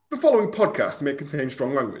following podcast may contain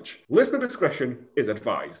strong language. Listener discretion is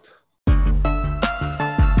advised.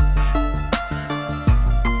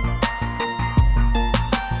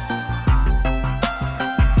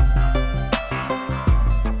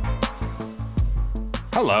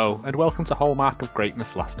 Hello, and welcome to Hallmark of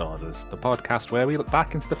Greatness Last Orders, the podcast where we look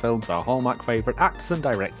back into the films our Hallmark favourite actors and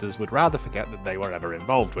directors would rather forget that they were ever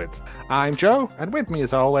involved with. I'm Joe, and with me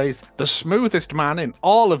as always, the smoothest man in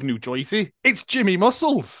all of New Jersey, it's Jimmy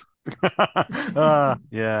Muscles!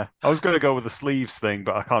 Yeah. I was going to go with the sleeves thing,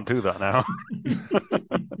 but I can't do that now.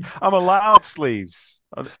 I'm allowed sleeves.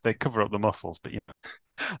 They cover up the muscles, but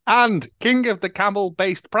And king of the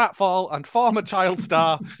camel-based pratfall and former child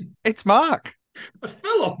star, it's Mark! I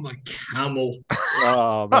fell off my camel.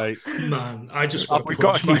 Oh, mate. Man, I just want We've to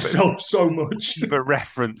got punch to keep myself so much. keep a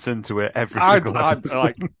reference into it every single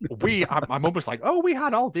episode. My mum was like, "Oh, we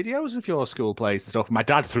had all videos of your school plays and stuff." My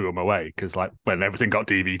dad threw them away because, like, when everything got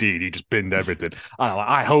DVD'd, he just binned everything. And I'm like,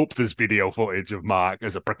 I hope there's video footage of Mark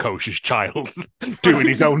as a precocious child doing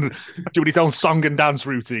his own song and dance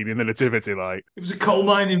routine in the nativity. Like, It was a coal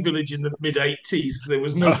mining village in the mid-80s. There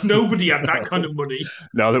was nobody had that kind of money.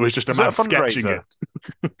 no, there was just a Was it man a fundraiser? sketching it.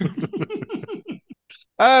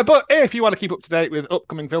 But if you want to keep up to date with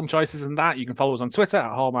upcoming film choices and that, you can follow us on Twitter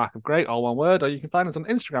at Hallmark of Great, all one word, or you can find us on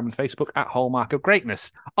Instagram and Facebook at Hallmark of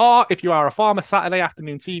Greatness. Or if you are a former Saturday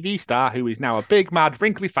afternoon TV star who is now a big, mad,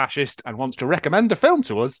 wrinkly fascist and wants to recommend a film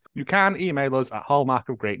to us, you can email us at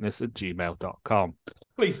hallmarkofgreatness@gmail.com.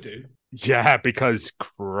 Please do. Yeah, because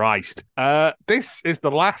Christ. This is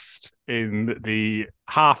the last in the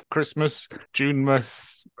half Christmas,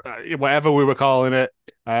 Junemas, whatever we were calling it.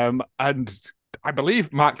 And I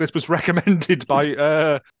believe, Mark, this was recommended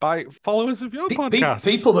by followers of your podcast.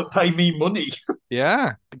 People that pay me money.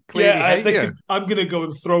 Yeah, clearly hate you. I'm going to go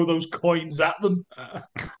and throw those coins at them.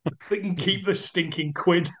 They can keep the stinking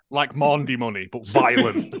quid. Like Maundy money, but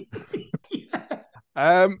violent.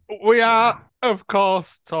 Yeah. We are, of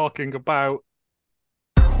course, talking about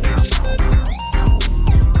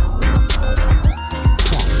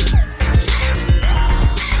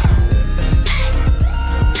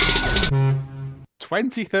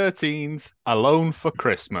 (2013's) Alone for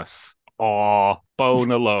Christmas, or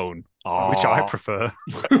Bone Alone, Which I prefer.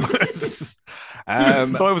 I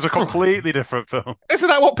thought it was a completely different film. Isn't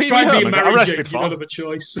that what Pee Wee Try and be a Herman got married arrested Jake, you for? don't have a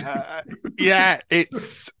choice. Yeah,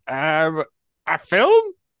 it's a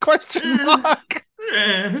film? Question mark.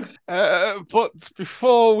 But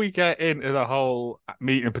before we get into the whole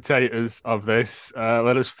meat and potatoes of this,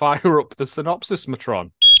 let us fire up the synopsis,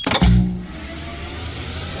 Matron.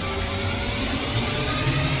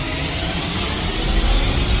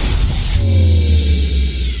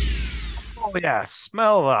 Oh yeah,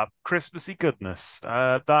 smell that Christmassy goodness.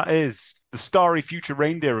 That is the starry future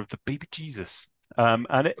reindeer of the baby Jesus. And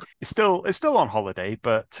it's still on holiday,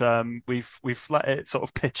 but we've let it sort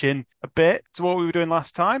of pitch in a bit to what we were doing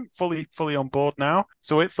last time. Fully on board now.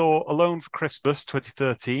 So it thought Alone for Christmas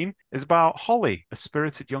 2013 is about Holly, a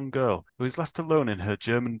spirited young girl who is left alone in her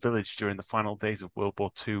German village during the final days of World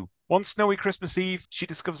War II. One snowy Christmas Eve, she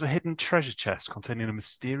discovers a hidden treasure chest containing a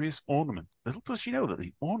mysterious ornament. Little does she know that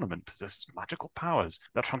the ornament possesses magical powers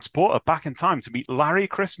that transport her back in time to meet Larry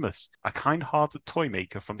Christmas, a kind-hearted toy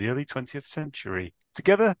maker from the early 20th century.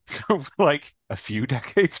 Together, like a few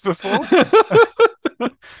decades before,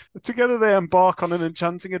 together they embark on an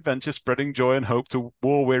enchanting adventure, spreading joy and hope to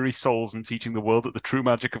war-weary souls and teaching the world that the true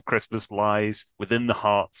magic of Christmas lies within the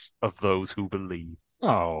hearts of those who believe.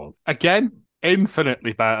 Oh, again,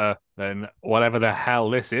 infinitely better than whatever the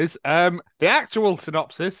hell this is. The actual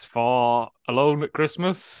synopsis for Alone at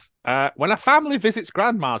Christmas. When a family visits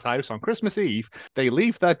Grandma's house on Christmas Eve, they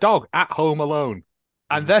leave their dog at home alone.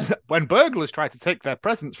 And then when burglars try to take their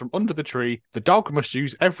presents from under the tree, the dog must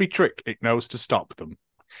use every trick it knows to stop them.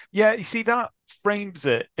 Yeah, you see, that frames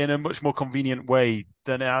it in a much more convenient way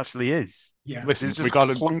than it actually is. Yeah. Listen, It's just a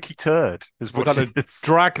clunky turd. We've got to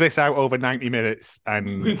drag this out over 90 minutes.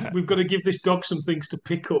 And We've got to give this dog some things to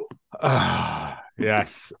pick up.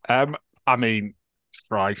 yes. I mean,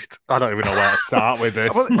 Christ, I don't even know where to start with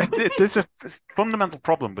this. Well, there's a fundamental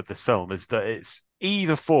problem with this film is that it's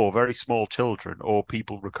either for very small children or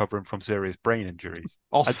people recovering from serious brain injuries.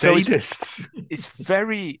 Or And so sadists. it's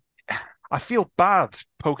very... I feel bad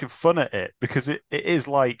poking fun at it because it is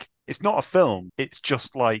like, it's not a film. It's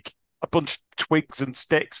just like a bunch of twigs and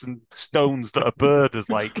sticks and stones that a bird has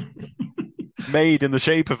like made in the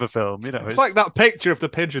shape of a film. You know, It's like that picture of the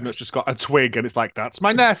pigeon that's just got a twig and it's like, that's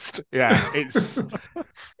my nest. Yeah,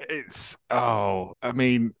 I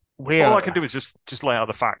mean, all I can do is just lay out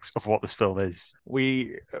the facts of what this film is.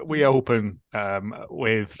 We open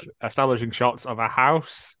with establishing shots of a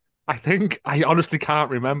house I think I honestly can't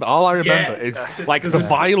remember. All I remember is like there's the a-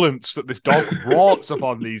 violence that this dog wrought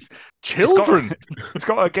upon these children. It's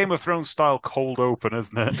got a Game of Thrones style cold open,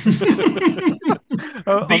 isn't it?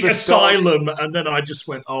 On The this dog- asylum, and then I just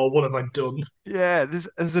went, "Oh, what have I done?" Yeah,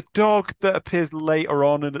 there's a dog that appears later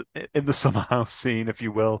on in the summer house scene, if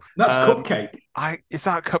you will. That's Cupcake. Is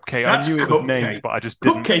that Cupcake? That's I knew it was Cupcake. named, but I just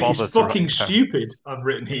didn't Cupcake bother is to write fucking it down. stupid. I've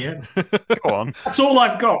written here. Go on. That's all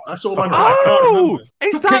I've got. That's all I've got. I can't Oh, remember.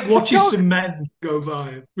 is Cupcake that the watches dog? some men go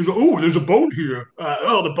by. He's like, "Oh, there's a bone here."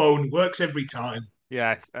 The bone works every time.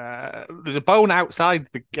 Yes, there's a bone outside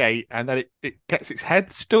the gate, and then it gets its head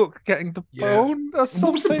stuck getting the Yeah. bone or And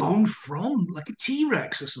what was the something. bone from? Like a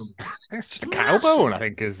T-Rex or something? It's just a What cow else? bone, I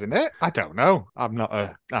think, isn't it? I don't know. I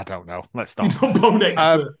don't know. Let's stop. You're not bone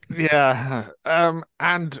expert. Yeah.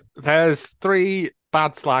 And there's 3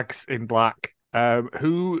 bad slags in black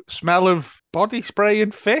who smell of body spray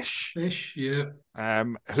and fish. Fish, yeah.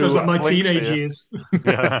 Who Sounds like my that's links for teenage you. years.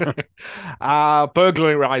 Yeah. are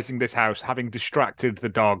burglarizing this house, having distracted the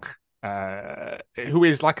dog, who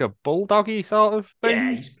is like a bulldoggy sort of thing.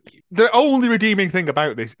 Yeah, he's The only redeeming thing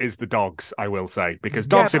about this is the dogs, I will say, because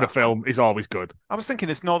dogs in a but- film is always good. I was thinking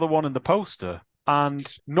it's not the one in the poster, and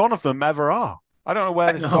none of them ever are. I don't know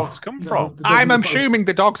where this No, dog's come no, from. the dog in I'm the poster. assuming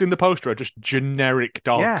the dogs in the poster are just generic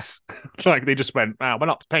dogs. Like they just went, we're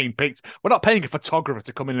not paying we're not paying a photographer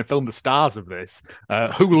to come in and film the stars of this.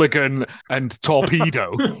 Hooligan and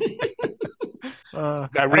Torpedo.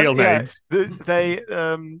 They're real names. They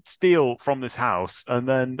steal from this house, and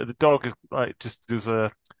then the dog is like just does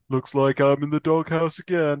a looks like I'm in the doghouse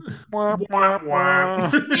again. Wah, wah,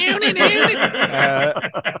 wah.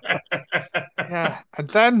 Yeah, and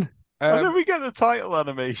then And then we get the title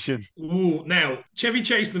animation. Ooh, now, Chevy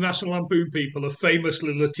Chase, the National Lampoon people are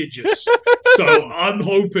famously litigious. So I'm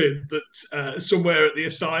hoping that somewhere at the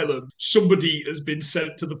asylum, somebody has been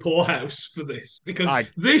sent to the poorhouse for this. Because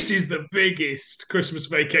this is the biggest Christmas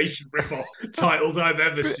Vacation ripoff titles I've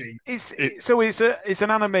ever seen. It's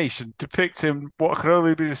an animation depicting what can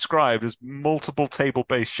only be described as multiple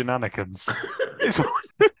table-based shenanigans.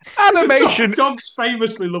 Animation. Dogs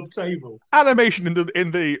famously love table. Animation in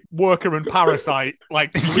the worker and parasite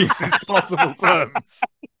like loosest possible terms.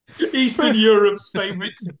 Eastern Europe's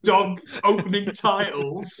favourite dog opening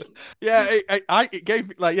titles. Yeah, it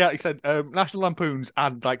gave he said National Lampoons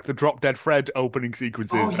and like the Drop Dead Fred opening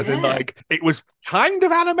sequences, as in like it was kind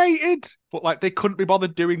of animated, but like they couldn't be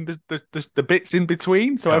bothered doing the bits in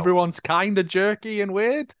between, so everyone's kind of jerky and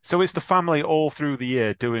weird. So it's the family all through the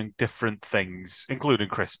year doing different things, including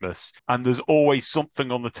Christmas, and there's always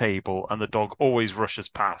something on the table, and the dog always rushes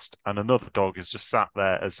past, and another dog is just sat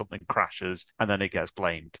there as something crashes, and then it gets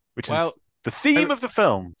blamed. Which is the theme of the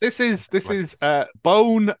film. This is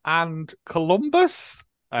Bone and Columbus.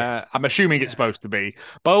 Yes. I'm assuming it's supposed to be.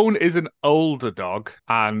 Bone is an older dog,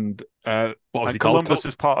 and what was he called? Columbus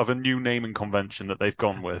is part of a new naming convention that they've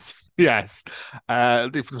gone with. Yes,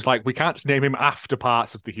 it was like we can't just name him after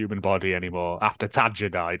parts of the human body anymore. After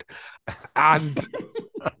Tadger died, and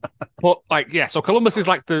so Columbus is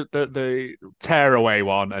like the tearaway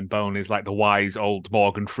one, and Bone is like the wise old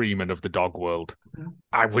Morgan Freeman of the dog world,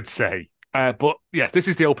 I would say. But yeah, this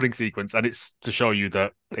is the opening sequence, and it's to show you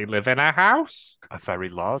that they live in a house. A very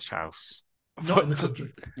large house. Not in the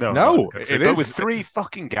country. No, it is. With 3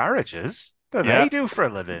 fucking garages. What do they do for a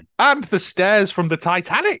living? And the stairs from the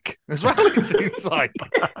Titanic as well, it seems like.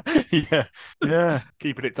 Yeah.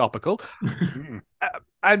 Keeping it topical.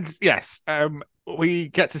 And yes, we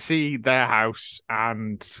get to see their house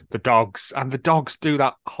and the dogs do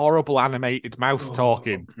that horrible animated mouth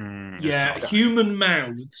talking. Human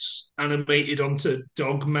mouths animated onto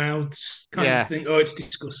dog mouths kind of thing. Oh, it's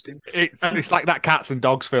disgusting. It's like that cats and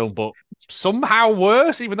dogs film, but somehow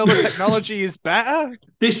worse, even though the technology is better.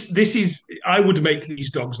 This is. I would make these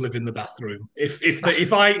dogs live in the bathroom.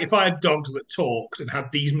 If I had dogs that talked and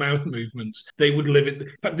had these mouth movements, they would live in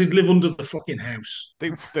fact, they'd live under the fucking house.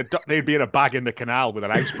 They'd be in a bag in the canal with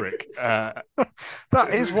an ice brick. That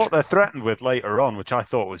is what they're threatened with later on, which I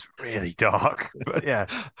thought was really dark. But yeah.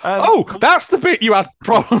 That's the bit you had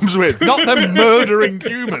problems with, not them murdering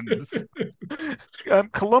humans.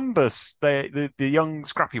 Columbus, the young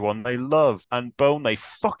scrappy one, they love, and Bone they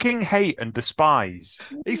fucking hate and despise.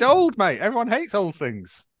 He's old, mate. Everyone hates old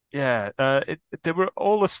things. Yeah, they were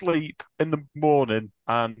all asleep in the morning,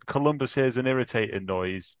 and Columbus hears an irritating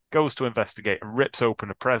noise, goes to investigate, and rips open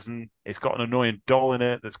a present. It's got an annoying doll in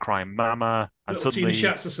it that's crying "Mama," and Little suddenly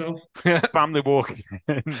Tina shats herself. Family walking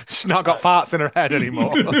in. She's not got farts in her head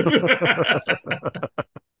anymore.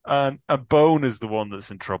 And Bone is the one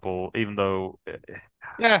that's in trouble, even though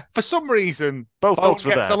Yeah, for some reason, Both Bone dogs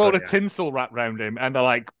were gets there. a load but of yeah. tinsel wrapped around him, and they're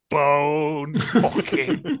like, Bone,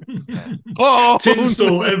 fucking Bone.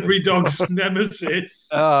 Tinsel, every dog's nemesis.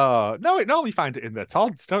 No, no, you find it in their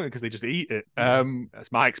tods, don't you? Because they just eat it.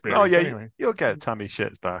 That's my experience. Oh yeah, anyway. you'll get Tammy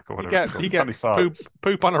shits back or You whatever. it's get called. you get Tammy poop, farts.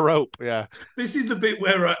 poop on a rope. Yeah, This is the bit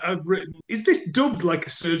where I've written, is this dubbed like a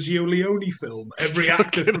Sergio Leone film? Every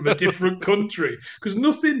actor from a different country? Because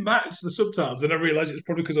nothing matched the subtitles. And I realised it's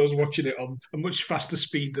probably because I was watching it on a much faster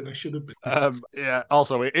speed than I should have been. yeah.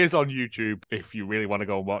 Also, it is on YouTube if you really want to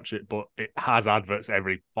go and watch it, but it has adverts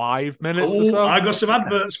every 5 minutes or Oh, so. I got some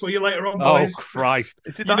adverts for you later on, Oh boys. Christ!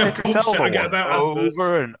 Is it You that know Idris how upset Elba I get one? about adverts.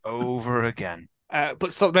 Over and over again.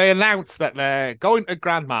 But so they announced that they're going to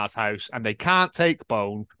Grandma's house and they can't take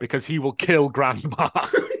Bone because he will kill Grandma.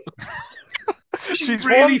 She's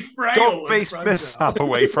really really frail. Dog-based and fragile. mishap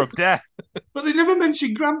away from death. But they never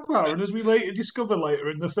mention Grandpa, and as we later discover later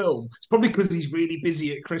in the film, it's probably because he's really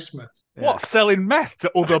busy at Christmas. What, selling meth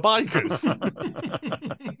to other bikers?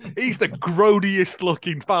 He's the grodiest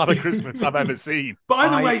looking Father Christmas I've ever seen. By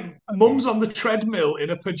the way, Mum's on the treadmill in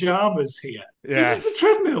her pajamas here. He does the Yes.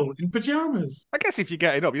 treadmill in pajamas. I guess if you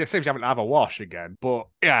get it up, you saves you having to have a wash again. But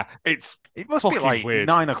yeah, it's It must be fucking like weird.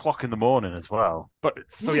 9 o'clock in the morning as well. But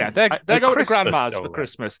so yeah, they're At going to Christmas, Grandma's no for less.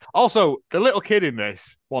 Christmas. Also, the little kid in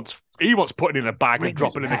this wants putting in a bag Wring and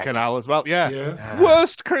dropping his in the neck. canal as well. Yeah. Yeah.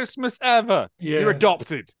 Worst Christmas ever. Yeah. You're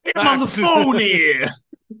adopted. I'm on the That's- phone here.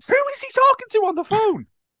 Who is he talking to on the phone?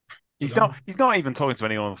 He's not even talking to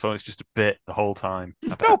anyone on the phone. It's just a bit the whole time.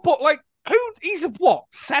 No, but like, he's what,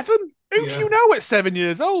 7? Who do Yeah. you know at 7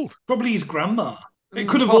 years old? Probably his grandma. It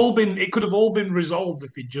could have all been resolved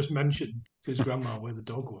if he'd just mentioned his grandma where the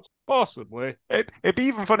dog was. Possibly. It'd be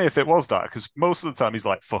even funny if it was that, because most of the time he's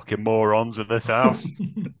like, fucking morons in this house.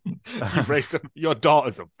 You raised your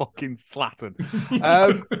daughter's a fucking slattern.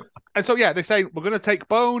 And so, yeah, they're saying we're going to take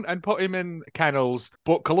Bone and put him in kennels,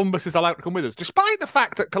 but Columbus is allowed to come with us, despite the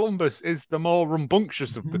fact that Columbus is the more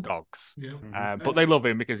rambunctious of the dogs. Yeah. But they love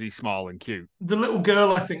him because he's small and cute. The little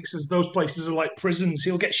girl, I think, says those places are like prisons.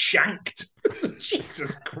 He'll get shanked.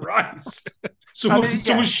 Jesus Christ.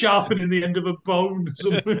 Someone's sharpening the end of a bone or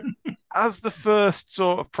something. As the first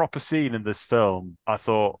sort of proper scene in this film, I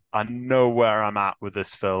thought, I know where I'm at with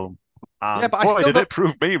this film. And Yeah, but I boy, still did don't- it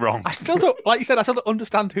prove me wrong. I still don't, like you said, I still don't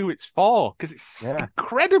understand who it's for because it's Yeah.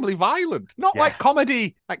 incredibly violent. Not Yeah. like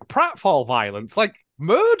comedy, like pratfall violence, like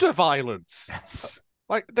murder violence.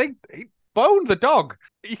 Like Bone the dog.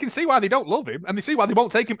 You can see why they don't love him, and they see why they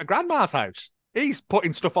won't take him to Grandma's house. He's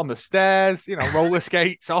putting stuff on the stairs, roller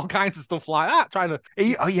skates, all kinds of stuff like that. Trying to,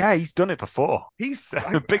 He's done it before. he's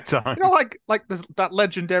Big time. like there's that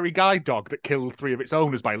legendary guide dog that killed 3 of its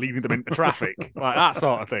owners by leading them into traffic, like that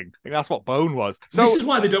sort of thing. I think that's what Bone was. So This is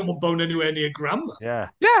why they don't want Bone anywhere near Grandma. Yeah.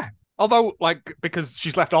 yeah. Although, because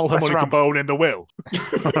she's left all her Mess money to around. Bone in the will.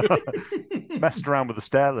 Messed around with the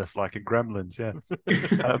stair lift like in Gremlins, yeah.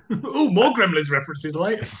 Oh, more Gremlins references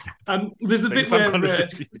later. There's a bit Things I'm where gonna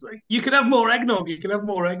just- it's like, you can have more eggnog, you can have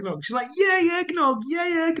more eggnog. She's like, yay, eggnog,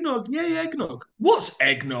 yay, eggnog, yay, eggnog. What's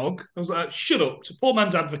eggnog? I was like, shut up. It's a poor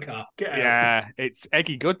man's advocate. Get out. Yeah, it's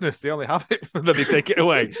eggy goodness. They only have it, then they take it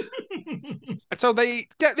away. So they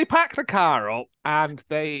pack the car up and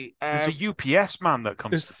they. There's a UPS man that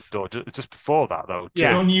comes to the door just before that, though.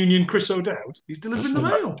 Yeah. Non-union Chris O'Dowd. He's delivering the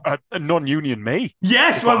mail. A non-union me.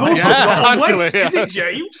 Yes, I've also Yeah, got a actually, wait. yeah. Is it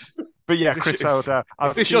James? But yeah, Is this Chris your- O'Dowd.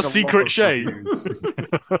 I've this seen your a lot secret of shame? reviews.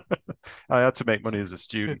 I had to make money as a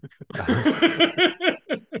student.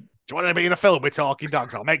 Do you want to be in a film with talking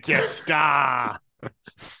dogs? I'll make you a star.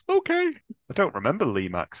 Okay. I don't remember Lee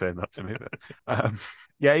Mack saying that to me. But,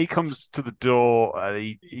 yeah, he comes to the door and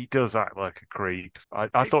he does act like a creep.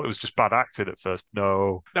 I thought it was just bad acting at first.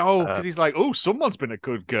 No. No, because he's like, oh, someone's been a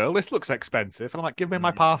good girl. This looks expensive. And I'm like, give me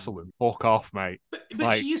my parcel and fuck off, mate. But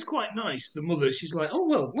Like- she is quite nice, the mother. She's like, oh,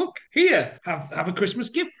 well, look, here, have a Christmas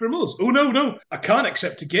gift from us. Oh, no, I can't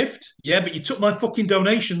accept a gift. Yeah, but you took my fucking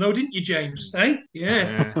donation, though, didn't you, James? Eh?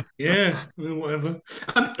 Yeah. Well, whatever.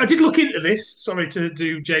 I did look into this. Sorry to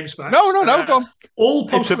do James facts. No, go on. All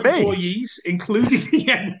postal Into me? employees, including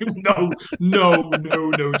no,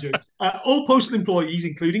 James. All postal employees,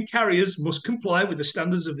 including carriers, must comply with the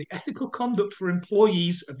standards of the ethical conduct for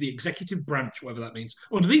employees of the executive branch, whatever that means.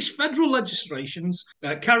 Under these federal legislations,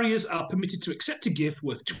 carriers are permitted to accept a gift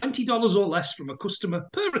worth $20 or less from a customer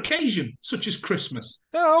per occasion, such as Christmas.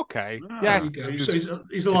 Oh, okay. Yeah. There you go. So So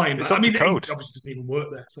he's a lying. it's I up to mean, he code. obviously doesn't even work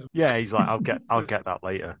there. So. Yeah, he's like, I'll get that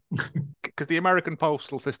later. Because the American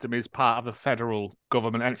postal system is part of the federal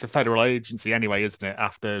government, and it's a federal agency anyway, isn't it?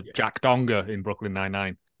 After Jack Donga in Brooklyn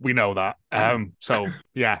Nine-Nine, we know that. So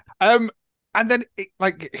yeah. And then,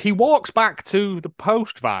 he walks back to the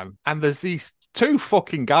post van, and there's these two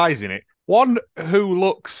fucking guys in it. One who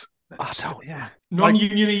looks,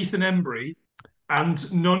 non-union Ethan Embry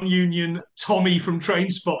and non-union Tommy from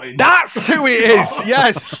Trainspotting. That's who it is.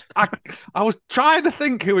 Yes, I was trying to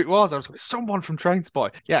think who it was. I was like, someone from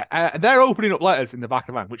Trainspotting. Yeah, they're opening up letters in the back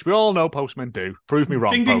of the van, which we all know postmen do. Prove me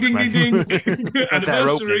wrong, Ding, ding, ding, postmen. ding, ding. And they're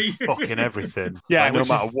Anniversary. opening fucking everything. Yeah, no which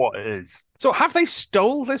matter is- what it is. So have they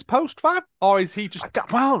stole this post van, or is he just?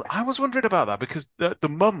 Well, I was wondering about that because the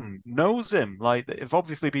mum knows him. Like, they've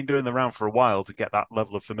obviously been doing the round for a while to get that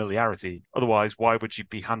level of familiarity. Otherwise, why would she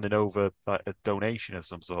be handing over like a donation of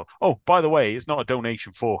some sort? Oh, by the way, it's not a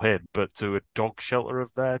donation for him, but to a dog shelter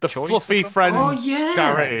of their The choice. Fluffy Friends Oh yeah,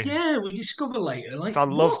 charity. yeah. We discover later. Like, I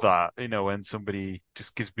love what? that, when somebody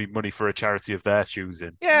just gives me money for a charity of their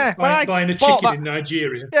choosing. Yeah, when I Buying a bought chicken that- in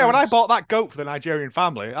Nigeria. Yeah, when I Thanks. bought that goat for the Nigerian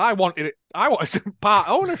family, I wanted some part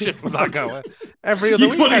ownership of that goat every other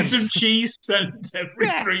You weekend. wanted some cheese sent every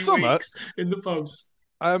Yeah, 3 summer. weeks in the post.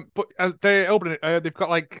 But they open it. They've got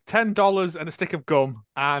like $10 and a stick of gum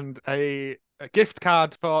and a gift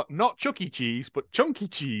card for not Chuck E. Cheese but Chunky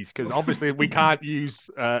Cheese, because obviously we can't use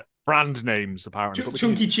brand names apparently. But we can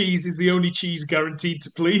Chunky cheese is the only cheese guaranteed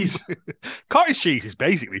to please. cottage cheese is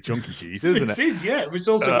basically chunky cheese, isn't It it? is, yeah. It's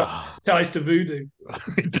also got Ugh, ties to voodoo.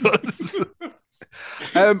 it does.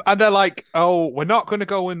 And they're like, oh, we're not going to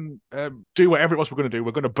go and do whatever it was we're going to do.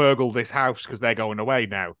 We're going to burgle this house because they're going away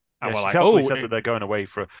now. And Yeah, we're she's like, helpfully oh, said that they're going away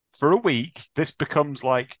for a week. This becomes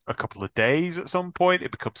like a couple of days at some point.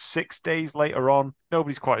 It becomes 6 days later on.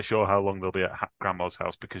 Nobody's quite sure how long they'll be at Grandma's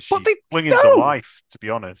house because she's But they clinging to don't. life, to be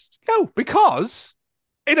honest. no, because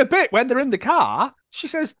in a bit when they're in the car, she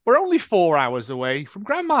says, we're only 4 hours away from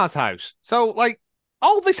Grandma's house. So, like,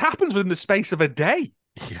 all this happens within the space of a day.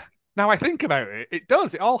 Yeah. Now I think about it, it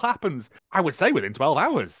does. It all happens, I would say, within 12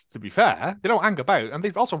 hours, to be fair. They don't hang about. And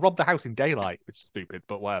they've also robbed the house in daylight, which is stupid,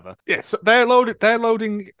 but whatever. Yeah, so they're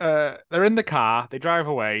loading, they're in the car, they drive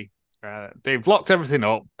away. They've locked everything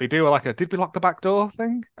up. They do did we lock the back door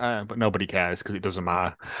thing? But nobody cares because it doesn't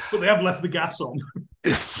matter. But they have left the gas on.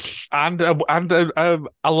 and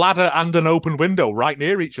a ladder and an open window right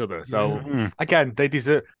near each other. So Mm. again,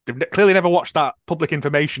 they've clearly never watched that public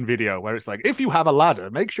information video where it's like, if you have a ladder,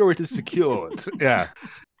 make sure it is secured. Yeah.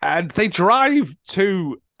 And they drive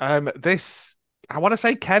to this, I want to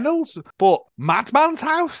say kennels, but Madman's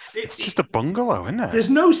house. It's just a bungalow, isn't it? There's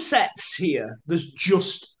no sets here. There's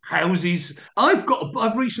just houses. I've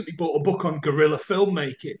recently bought a book on guerrilla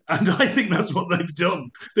filmmaking, and I think that's what they've done.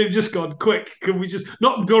 They've just gone, quick, can we just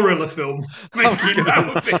not guerrilla film making?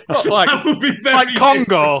 That would be very like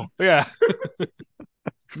Congo. Yeah.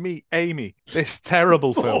 Meet Amy. This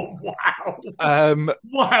terrible film. Oh, wow.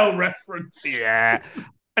 Wow reference. Yeah.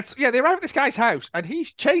 They arrive at this guy's house and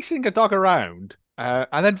he's chasing a dog around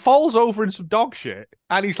and then falls over in some dog shit.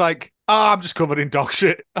 And he's like, I'm just covered in dog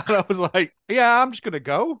shit. And I was like, yeah, I'm just going to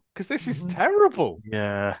go because this is terrible.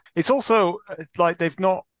 Yeah. It's also like they've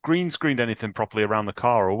not green screened anything properly around the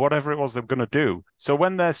car or whatever it was they're going to do. So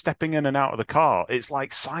when they're stepping in and out of the car, it's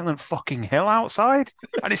like Silent fucking Hill outside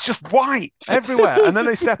and it's just white everywhere. And then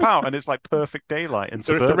they step out and it's like perfect daylight. And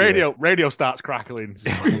So if the radio starts crackling.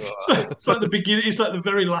 It's like the beginning. It's like the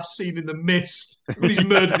very last scene in The Mist when he's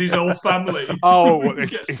murdered his whole family. Oh,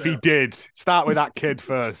 Gets if he out. did, start with that kid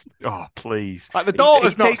first. Oh, please. Like the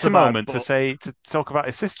daughter's he not takes so a bad, moment but- to talk about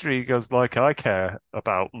his sister. He goes, like, I care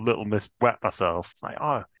about Little Miss Wet myself. It's like,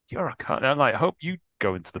 oh, you're a cunt. I'm like, I hope you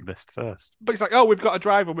go into the mist first. But it's like, oh, we've got a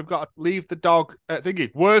driver. We've got to leave the dog. Thingy,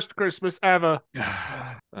 worst Christmas ever.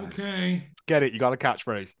 Okay. Get it? You got a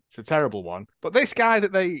catchphrase. It's a terrible one. But this guy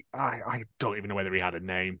that I don't even know whether he had a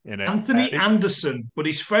name in it. Anthony Anderson, but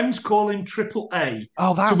his friends call him Triple A.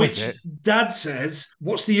 Oh, that To was which it. Dad says,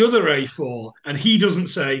 "What's the other A for?" And he doesn't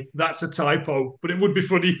say that's a typo, but it would be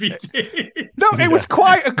funny if he did. No, it was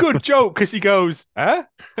quite a good joke because he goes, "Huh?"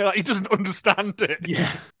 Like he doesn't understand it.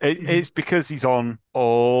 Yeah. It's because he's on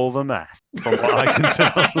all the meth, from what I can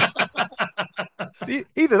tell.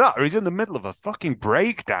 Either that or he's in the middle of a fucking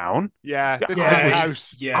breakdown. Yeah, this Yes.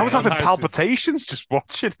 house. Yeah. I was having house is- palpitations just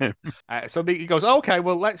watching him. So he goes, okay,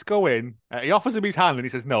 well, let's go in. He offers him his hand and he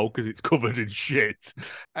says no because it's covered in shit.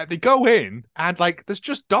 They go in and like there's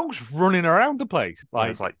just dogs running around the place. Like,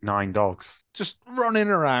 Like, it's like 9 dogs. just running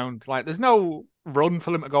around. Like there's no run for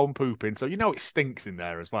them to go and poop in. So you know it stinks in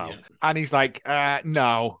there as well. Yeah. And he's like,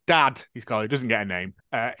 no, Dad, he's called, he doesn't get a name,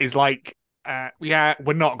 is like, yeah,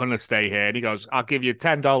 we're not going to stay here. And he goes, I'll give you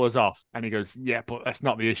 $10 off. And he goes, yeah, but that's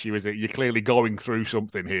not the issue, is it? You're clearly going through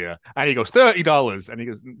something here. And he goes, $30. And he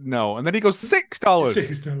goes, no. And then he goes, $6.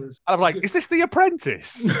 $6. And I'm like, is this The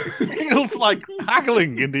Apprentice? Feels like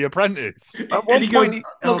haggling in The Apprentice. And he goes,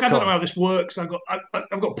 look, I don't know how this works. I've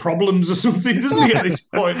got problems or something, doesn't he, at this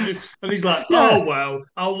point? And he's like, oh, well,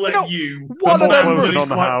 I'll let you. One of them closing on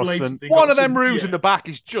the house. And one of them rooms in the back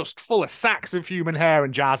is just full of sacks of human hair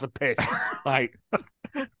and jars of piss. Like,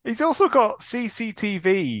 he's also got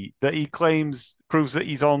CCTV that he claims proves that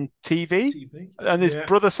he's on TV. And his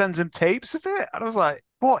brother sends him tapes of it. And I was like,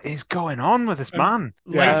 what is going on with this man?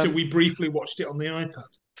 Later, we briefly watched it on the iPad.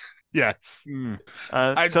 Yes.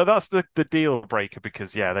 So that's the deal breaker,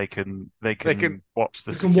 because they can watch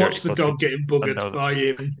the dog getting buggered by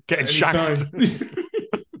him, getting shanked.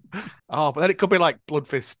 Oh, but then it could be like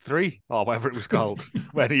Bloodfist 3 or whatever it was called,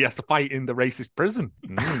 where he has to fight in the racist prison.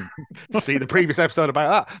 See the previous episode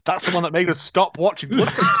about that. That's the one that made us stop watching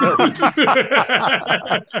Bloodfist films.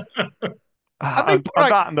 And the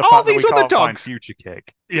fact that we can't find Future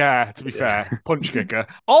Kick. Yeah, to be fair, Punch Kicker.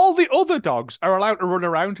 All the other dogs are allowed to run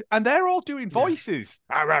around, and they're all doing voices,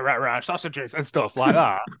 sausages and stuff like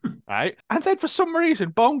that, right? And then for some reason,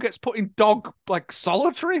 Bone gets put in dog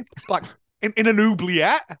solitary, in an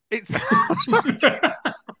oubliette. It's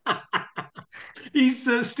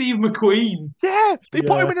he's Steve McQueen. Yeah, they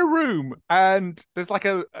put him in a room, and there's like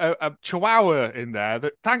a chihuahua in there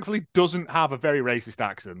that thankfully doesn't have a very racist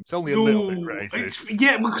accent. It's only a little bit racist.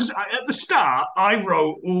 Because at the start I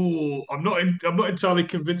wrote, I'm not entirely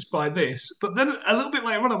convinced by this, but then a little bit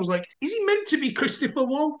later on I was like, is he meant to be Christopher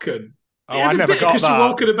Walken? Oh, I never got Christopher that.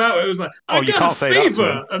 Walken about it. It was like, I got a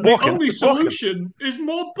fever, and the only solution is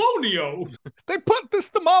more Bonio. They put this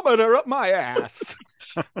thermometer up my ass.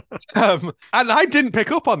 And I didn't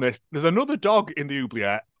pick up on this. There's another dog in the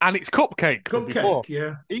oubliette, and it's Cupcake. Cupcake,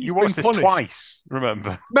 yeah. You watched this twice,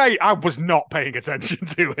 remember? Mate, I was not paying attention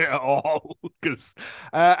to it at all.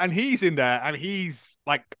 And he's in there, and he's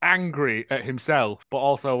angry at himself, but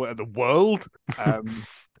also at the world.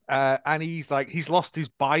 And he's lost his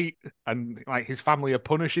bite, and his family are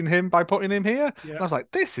punishing him by putting him here. Yeah. And I was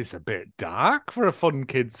like, this is a bit dark for a fun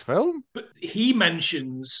kids film. But he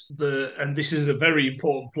mentions and this is a very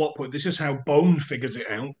important plot point. This is how Bone figures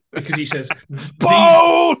it out, because he says,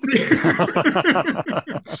 Bone!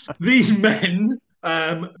 These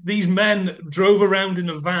men drove around in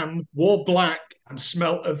a van, wore black, and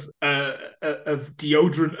smelt of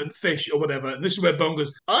deodorant and fish or whatever. And this is where Bone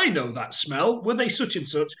goes, I know that smell. Were they such and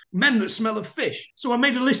such? Men that smell of fish. So I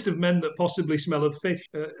made a list of men that possibly smell of fish.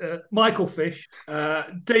 Michael Fish,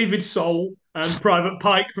 David Soul, and Private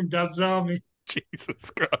Pike from Dad's Army.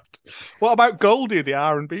 Jesus Christ. What about Goldie, the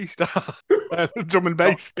R&B star? The drum and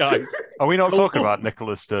bass guy. Are we not talking about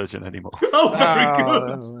Nicola Sturgeon anymore? Oh, very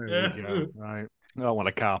good. There we go. Right. I don't want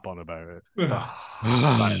to carp on about it.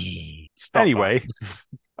 Anyway,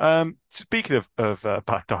 speaking of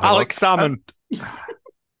bad dialogue, Alex Salmon.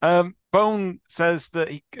 Bone says that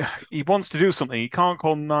he wants to do something. He can't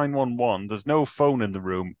call 911. There's no phone in the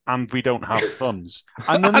room, and we don't have funds.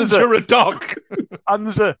 And then there's a dog. And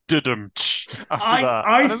there's a dudum after that.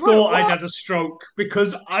 I thought I'd had a stroke,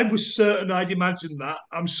 because I was certain I'd imagined that.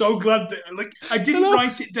 I'm so glad that I didn't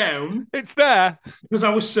write it down. It's there. Because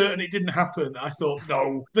I was certain it didn't happen. I thought,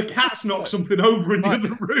 no, the cat's knocked something over in the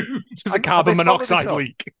other room. It's a carbon monoxide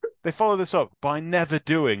leak. They follow this up by never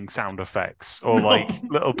doing sound effects or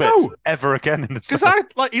little bits ever again in the film.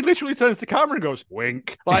 Because he literally turns to camera and goes,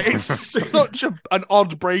 wink. It's such an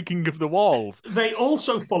odd breaking of the walls. They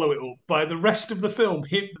also follow it up by the rest of the film,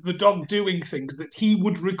 the dog doing things that he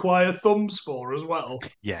would require thumbs for as well.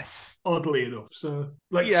 Yes. Oddly enough. So,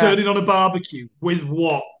 turning on a barbecue with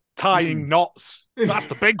what? Tying knots. That's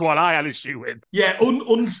the big one I had issue with. Yeah,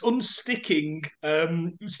 unsticking,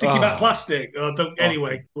 sticking that plastic.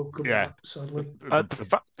 Anyway, we'll come back, sadly.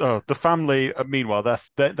 The family, meanwhile,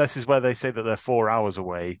 this is where they say that they're 4 hours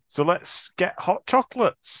away. So let's get hot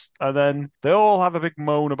chocolates. And then they all have a big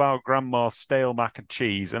moan about grandma's stale mac and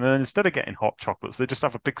cheese. And then instead of getting hot chocolates, they just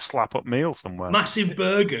have a big slap-up meal somewhere. Massive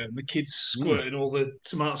burger, and the kids squirting all the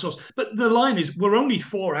tomato sauce. But the line is, we're only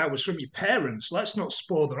 4 hours from your parents. Let's not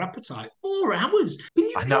spoil their appetite. 4 hours? Can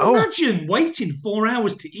you imagine waiting 4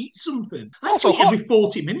 hours to eat something? Every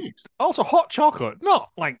 40 minutes. Also, hot chocolate,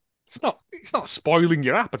 it's not spoiling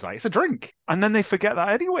your appetite. It's a drink. And then they forget that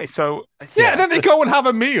anyway. So then they go and have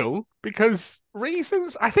a meal because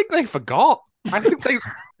reasons. I think they forgot. I think they,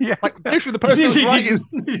 Yeah. like, literally the person who's writing.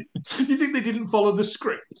 You think they didn't follow the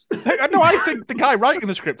script? No, I think the guy writing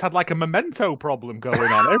the script had like a memento problem going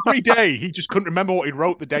on. Every day he just couldn't remember what he'd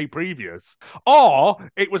wrote the day previous. Or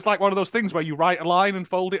it was like one of those things where you write a line and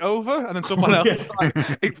fold it over, and then someone else.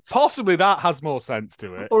 Possibly that has more sense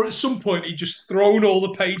to it. Or at some point he just thrown all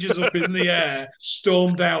the pages up in the air,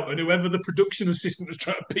 stormed out, and whoever the production assistant was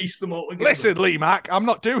trying to piece them all together. Listen, Lee Mack, I'm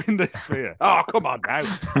not doing this for you. Oh, come on now.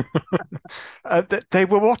 They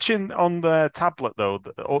were watching on their tablet though.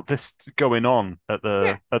 All this going on at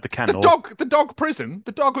the kennel. The dog prison,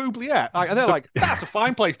 the dog oubliette. Like, and they're like, that's a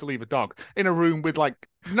fine place to leave a dog in a room with like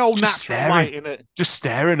no Just natural light in it. Just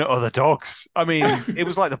staring at other dogs. I mean, it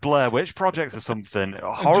was like the Blair Witch Project or something.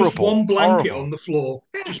 Horrible. And just one blanket horrible. on the floor.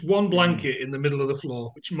 Just one blanket in the middle of the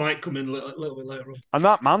floor, which might come in a little bit later on. And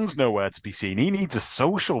that man's nowhere to be seen. He needs a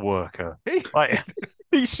social worker. Like,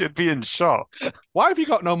 he should be in shock. Why have you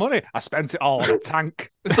got no money? I spent it all on a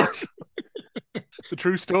tank. It's a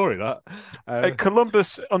true story, that.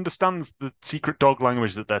 Columbus understands the secret dog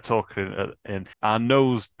language that they're talking in and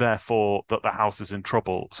knows, therefore, that the house is in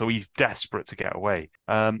trouble. So he's desperate to get away.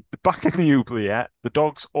 Back in the oubliette, the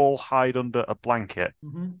dogs all hide under a blanket.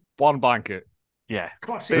 Mm-hmm. One blanket. Yeah.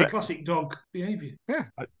 Classic dog behaviour. Yeah.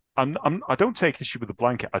 I don't take issue with the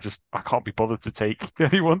blanket. I can't be bothered to take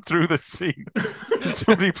anyone through this scene.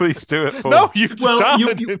 Somebody please do it for me. No,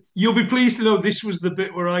 you'll be pleased to know this was the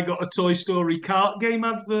bit where I got a Toy Story kart game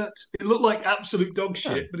advert. It looked like absolute dog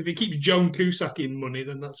shit, but if it keeps Joan Cusack in money,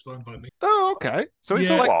 then that's fine by me. Oh, okay. So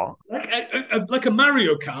it's like a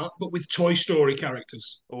Mario Kart, but with Toy Story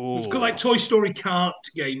characters. Ooh. It's got like Toy Story kart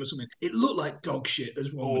game or something. It looked like dog shit,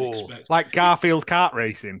 as one would expect. Like Garfield kart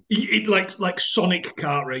racing. It like Sonic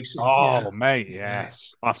kart racing. Oh, mate,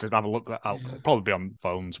 yes. I'll have to have a look at that out. It'll probably be on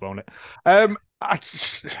phones, won't it?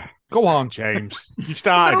 Go on, James. You've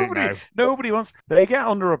started it now. Nobody wants. They get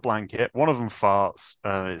under a blanket. One of them farts.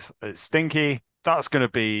 It's stinky. That's going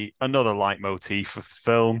to be another leitmotif of the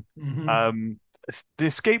film. Mm-hmm. The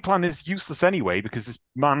escape plan is useless anyway because this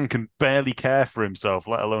man can barely care for himself,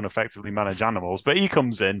 let alone effectively manage animals. But he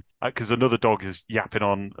comes in because another dog is yapping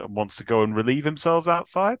on and wants to go and relieve himself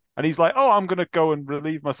outside. And he's like, "Oh, I'm going to go and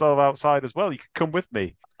relieve myself outside as well. You can come with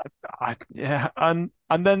me."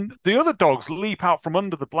 And then the other dogs leap out from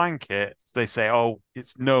under the blanket. They say, "Oh,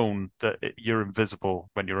 it's known that you're invisible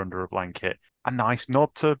when you're under a blanket." A nice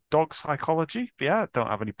nod to dog psychology. Yeah, don't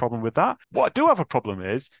have any problem with that. What I do have a problem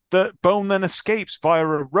is that Bone then escapes via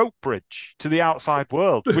a rope bridge to the outside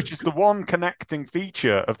world, which is the one connecting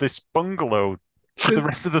feature of this bungalow to the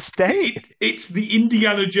rest of the state. It's the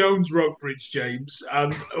Indiana Jones rope bridge, James,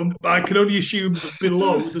 and I can only assume that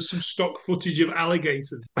below there's some stock footage of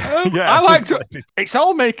alligators. I like to. It's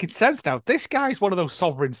all making sense now. This guy's one of those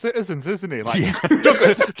sovereign citizens, isn't he? Like, he's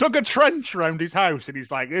dug a trench around his house, and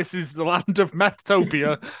he's like, "This is the land of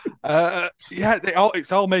Methtopia."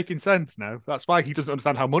 It's all making sense now. That's why he doesn't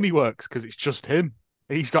understand how money works, because it's just him.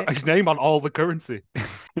 He's got his name on all the currency.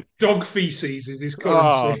 Dog feces is his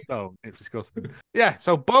currency. Oh, no, it's disgusting. Yeah,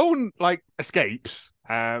 so Bone, escapes.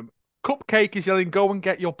 Cupcake is yelling, "Go and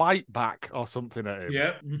get your bite back," or something at him.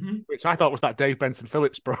 Yeah. Which I thought was that Dave Benson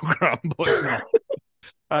Phillips program, but it's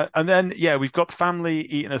not. And then, we've got the family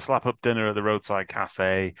eating a slap-up dinner at the roadside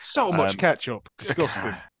cafe. So much ketchup.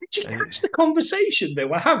 Disgusting. Did you catch the conversation they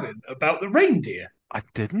were having about the reindeer? I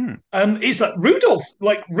didn't. It's like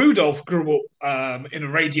Rudolph grew up in a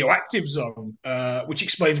radioactive zone, which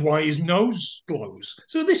explains why his nose glows.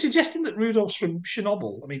 So they're suggesting that Rudolph's from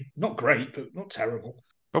Chernobyl. I mean, not great, but not terrible.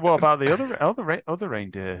 But what about the other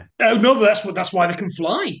reindeer? Oh no, that's why they can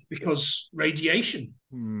fly, because radiation.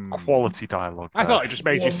 Quality dialogue. I thought it just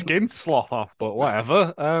made your skin slough off, but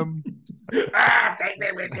whatever. Take me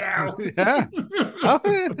with you. Yeah.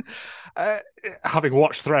 Having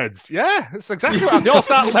watched Threads, it's exactly right. They all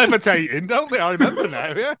start levitating, don't they? I remember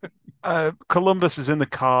now. Yeah. Columbus is in the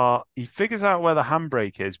car. He figures out where the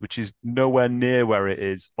handbrake is, which is nowhere near where it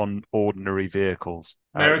is on ordinary vehicles.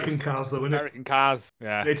 American cars, though, isn't it? American cars,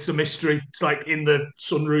 yeah. It's a mystery. It's like in the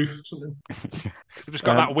sunroof or something. They've just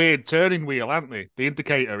got that weird turning wheel, haven't they? The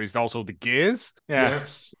indicator is also the gears.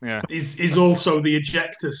 Yes. Yeah. Is also the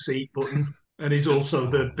ejector seat button. And is also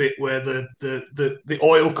the bit where the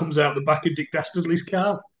oil comes out the back of Dick Dastardly's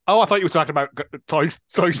car. Oh, I thought you were talking about Toy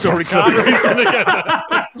Story car racing again.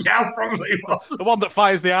 Yeah, probably. The one that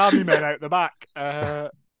fires the army men out the back.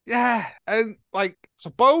 And so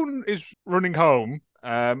Bone is running home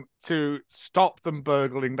to stop them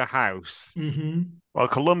burgling the house. Mm-hmm. Well,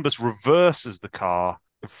 Columbus reverses the car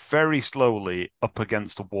very slowly up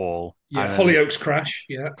against a wall. Yeah, and then this Hollyoaks crash.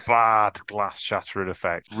 Yeah. bad glass shattering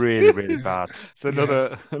effect. Really, really bad. It's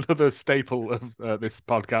another staple of this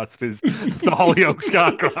podcast is the Hollyoaks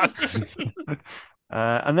car crash.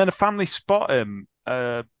 And then a family spot him,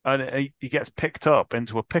 and he gets picked up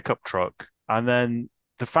into a pickup truck, and then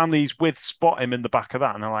the family he's with spot him in the back of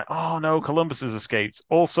that, and they're like, "Oh no, Columbus has escaped."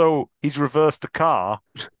 Also, he's reversed the car.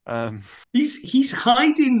 He's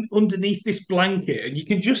hiding underneath this blanket, and you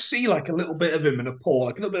can just see like a little bit of him in a paw,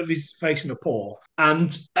 like a little bit of his face in a paw,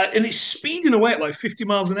 and it's speeding away at like 50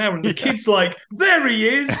 miles an hour, and the kid's like, "There he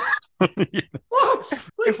is." What?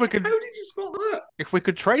 Like, If we could- how did you spot that? If we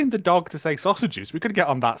could train the dog to say sausages, we could get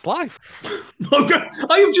on That's Life. Okay,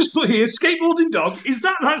 I have just put here skateboarding dog. Is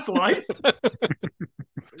that's life?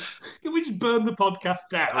 Can we just burn the podcast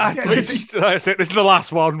down? That's it. This is the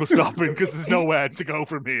last one. We're stopping because there's nowhere to go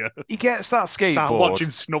from here. He gets that Start skateboard. watching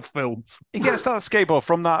snuff films. He gets that skateboard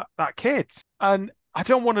from that kid, and I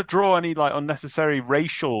don't want to draw any like unnecessary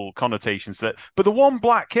racial connotations but the one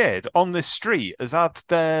black kid on this street has had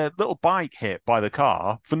their little bike hit by the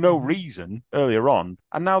car for no reason earlier on,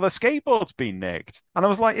 and now their skateboard's been nicked. And I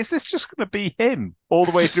was like, is this just going to be him all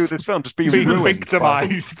the way through this film, just being ruined?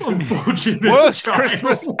 Victimized. Unfortunate Worst child.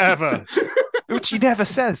 Christmas ever. Which he never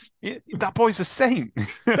says. That boy's a saint.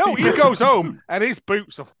 No, he goes home and his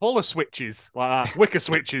boots are full of switches, like that, wicker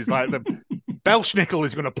switches. Like the Belschnickel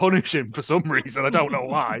is going to punish him for some reason. I don't know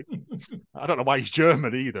why. I don't know why he's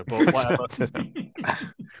German either, but whatever.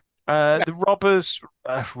 The robbers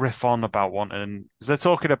riff on about wanting, because they're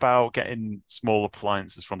talking about getting small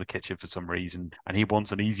appliances from the kitchen for some reason, and he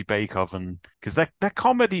wants an easy bake oven because they're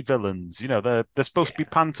comedy villains. You know, they're supposed to be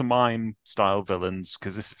pantomime style villains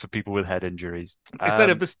because this is for people with head injuries. Instead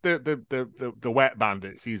of the wet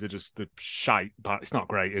bandits, these are just the shite. But it's not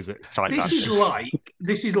great, is it?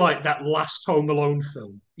 This is like that last Home Alone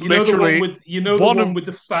film. You Literally, know the one with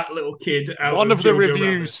the fat little kid. One of the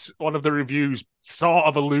reviews sort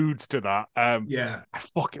of alludes to that. Yeah.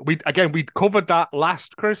 We'd covered that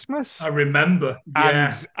last Christmas. I remember.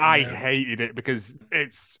 And I hated it because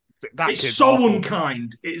it's so awful.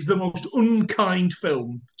 unkind. It's the most unkind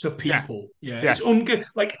film to people. Yeah. Yes. It's unkind.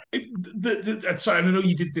 Like, sorry, I know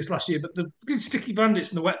you did this last year, but the Sticky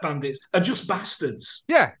Bandits and the Wet Bandits are just bastards.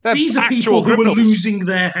 Yeah. These are people who are losing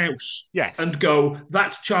their house. Yes. And go,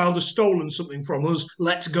 that child has stolen something from us.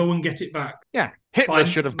 Let's go and get it back. Yeah. Hitler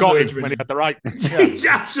should have got him when he had the right. He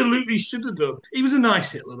absolutely should have done. He was a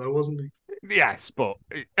nice Hitler, though, wasn't he? Yes, but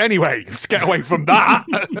anyway, let's get away from that.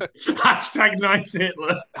 Hashtag nice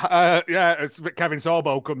Hitler. It's Kevin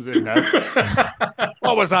Sorbo comes in now.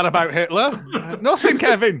 What was that about Hitler? Nothing,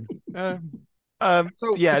 Kevin. They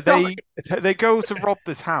go to rob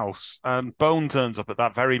this house, and Bone turns up at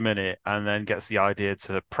that very minute and then gets the idea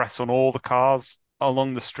to press on all the cars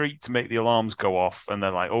along the street to make the alarms go off, and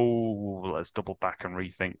they're like, oh, let's double back and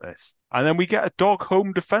rethink this. And then we get a dog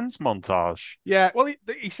home defense montage. Yeah, well,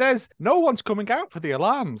 he says no one's coming out for the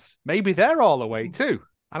alarms. Maybe they're all away too.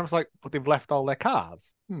 And I was like, but they've left all their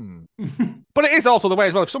cars. But it is also the way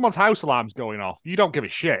as well. If someone's house alarm's going off, you don't give a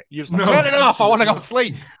shit. You just turn it off. I want to go to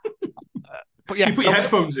sleep. But yeah, you put your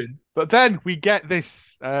headphones in. But then we get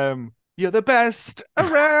this you're the best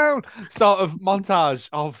around sort of montage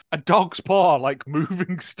of a dog's paw like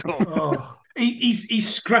moving stuff. Oh.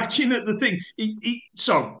 He's scratching at the thing.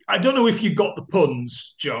 So I don't know if you got the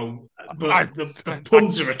puns, Joe, but the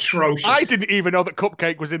puns are atrocious. I didn't even know that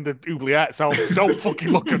Cupcake was in the oubliette, so don't fucking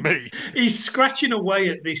look at me. He's scratching away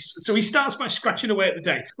at this. So he starts by scratching away at the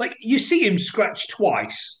day. Like, you see him scratch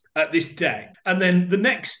twice at this day, and then the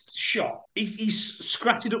next shot, he's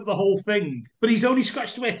scratched up the whole thing, but he's only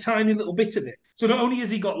scratched away a tiny little bit of it. So not only has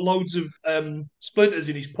he got loads of splinters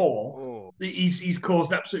in his paw, he's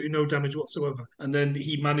caused absolutely no damage whatsoever. And then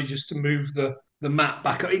he manages to move the mat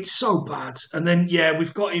back up. It's so bad. And then,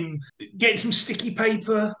 we've got him getting some sticky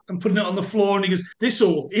paper and putting it on the floor, and he goes,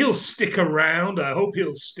 he'll stick around. I hope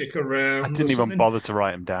he'll stick around. I didn't even bother to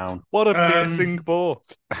write him down. What a piercing paw.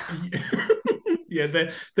 Yeah,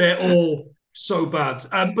 they're all so bad.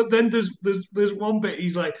 But then there's one bit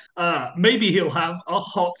he's like, maybe he'll have a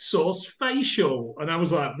hot sauce facial. And I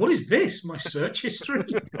was like, what is this? My search history?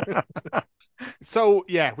 So,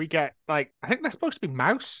 we get, I think they're supposed to be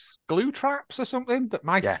mouse glue traps or something that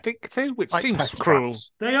mice stick to, which seems cruel.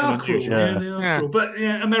 Traps. They are cruel. Yeah, they are cruel. But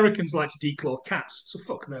Americans like to declaw cats, so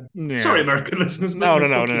fuck them. Yeah. Sorry, American listeners.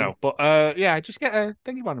 No. But, just get a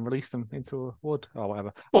thingy one and release them into a wood or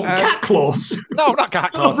whatever. What, cat claws? No, not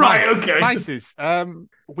cat claws. Right, okay. Mices.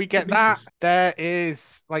 We get that. There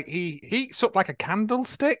is, he heats up like a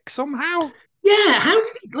candlestick somehow. Yeah, how did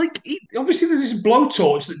he like? Obviously, there's this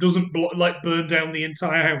blowtorch that doesn't burn down the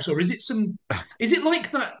entire house, or is it some? Is it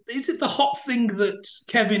like that? Is it the hot thing that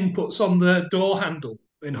Kevin puts on the door handle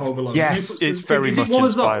in Home Alone? You know, he Yes, puts the it's thing- very is it much one of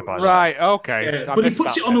inspired by those? that. Right, okay. Yeah, I but he missed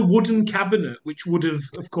puts that it on a bit. wooden cabinet, which would have,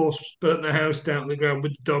 of course, burnt the house down to the ground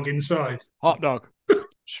with the dog inside, Hot dog.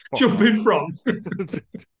 jumping from.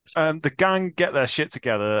 The gang get their shit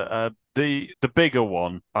together. The bigger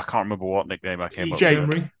one, I can't remember what nickname I came up Jake. with.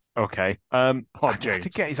 Memory. Okay. Oh, I James.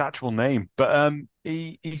 did get his actual name, but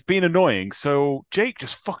he's been annoying, so Jake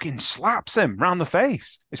just fucking slaps him round the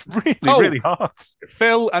face. It's really hard.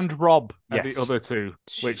 Phil and Rob are Yes. the other two,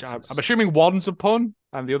 which I'm Jesus. assuming one's a pun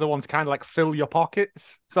and the other one's kind of like fill your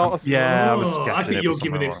pockets sort of. Yeah, I was Oh, I guessing think it you're was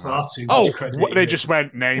giving somewhere it like far that. too Oh, much credit. they here. just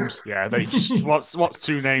went names. Yeah, they just what's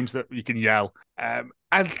two names that you can yell. And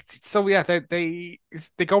so yeah, they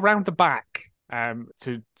go round the back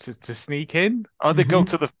to sneak in. Oh, they go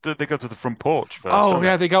to the front porch first. Oh don't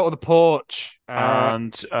yeah, they go to the porch.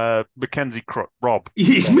 and Mackenzie Rob.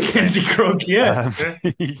 He's Mackenzie Krug, yeah.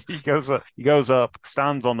 He goes up,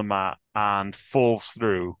 stands on the mat, and falls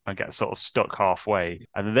through and gets sort of stuck halfway.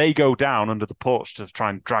 And then they go down under the porch to try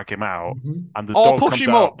and drag him out. Mhm. And the Or dog push comes him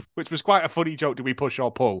out. up, which was quite a funny joke. Do we push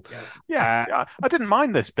or pull? Yeah, I didn't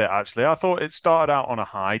mind this bit actually. I thought it started out on a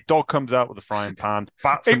high. Dog comes out with a frying pan,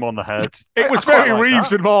 bats him on the head. It was I quite very like Reeves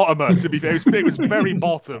that. and Mortimer, to be fair. It was very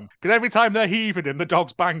bottom. Because every time they're heaving him, the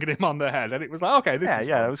dog's banging him on the head. And it was like, okay, this is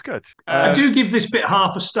Yeah, fun. it was good. I do give this bit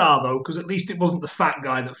half a star though, because at least it wasn't the fat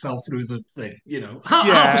guy that fell through the thing. You know,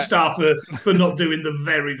 half a star for not doing the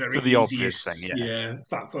very For the obvious easiest, thing, yeah.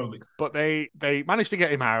 fat phobic. But they managed to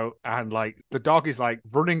get him out, and like the dog is like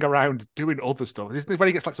running around doing other stuff. Isn't it when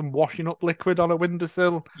he gets like some washing up liquid on a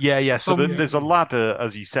windowsill? Yeah. So Some- there's a ladder,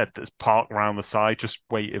 as you said, that's parked around the side, just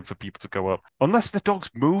waiting for people to go up. Unless the dog's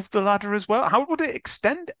moved the ladder as well. How would it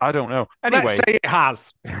extend? I don't know. Anyway, Let's say it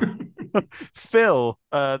has. Phil,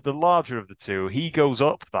 the larger of the two, he goes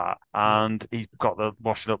up that and he's got the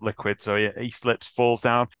washing up liquid, so he slips, falls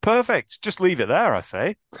down. Perfect. Just leave it there, I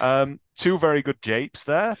say. Two very good japes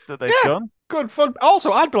there that they've done. Good fun.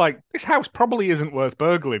 Also, I'd be like, this house probably isn't worth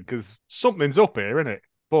burgling because something's up here, isn't it?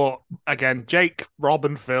 But again, Jake, Rob,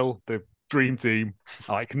 and Phil, the dream team,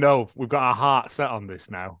 are like, no, we've got our heart set on this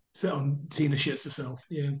now. Set on Tina shits herself.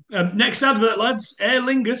 Yeah. Next advert, lads. Aer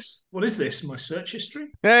Lingus. What is this? My search history?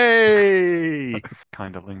 Hey!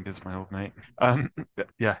 Kind of lingers, my old mate.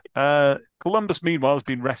 Yeah. Columbus, meanwhile, has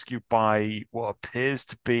been rescued by what appears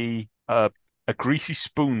to be a greasy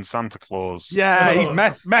spoon Santa Claus. Yeah, he's Oh.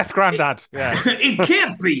 meth granddad. Yeah. It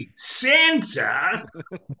can't be Santa.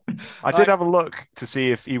 I did have a look to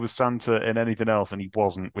see if he was Santa in anything else, and he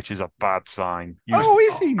wasn't, which is a bad sign. Oh,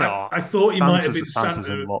 is he not? I thought he might have been Santa's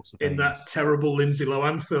Santa in lots of in things. that terrible Lindsay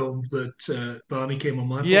Lohan film that Barney came on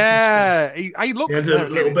my podcast. Yeah, he looked. He had a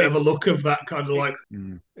little bit of a look of that kind of like.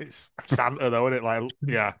 It's Santa though, isn't it? Like,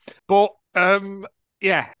 yeah, but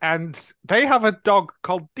yeah, and they have a dog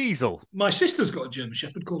called Diesel. My sister's got a German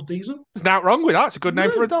Shepherd called Diesel. There's nothing wrong with that. It's a good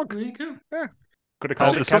name for a dog. There you go. Could have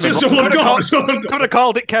called it That's Kevin. all I've got. That's all I've Could got. have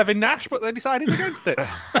called it Kevin Nash, but they decided against it.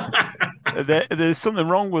 There's something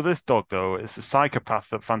wrong with this dog, though. It's a psychopath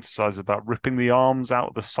that fantasizes about ripping the arms out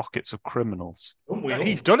of the sockets of criminals. Don't we all?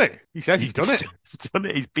 He's done it. He says he's done it. He's done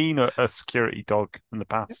it. He's been a security dog in the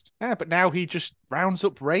past. Yeah, but now he just rounds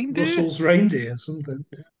up reindeer. Russell's reindeer or something.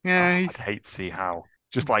 Yeah, I'd he's hate to see how.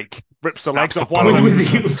 Just like rips the snaps legs off the one of them.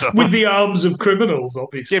 bones and stuff. With the arms of criminals,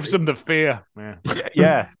 obviously. gives them the fear. Yeah.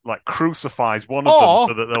 Yeah, like crucifies one of Or them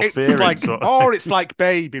so that they'll it's fear like, him. Sort of or it's like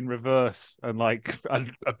Babe in reverse, and like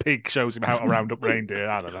a pig shows him how to round up reindeer.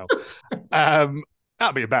 I don't know.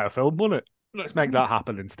 That'd be a better film, wouldn't it? Let's make that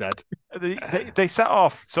happen instead. They set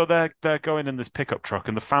off, so they're going in this pickup truck,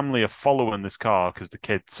 and the family are following this car because the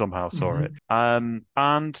kid somehow saw it.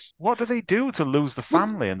 And what do they do to lose the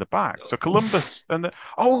family in the back? So Columbus and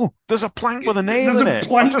there's a plank with a nail There's in a it. I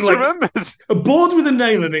plank, just like- remembered. A board with a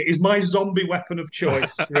nail in it is my zombie weapon of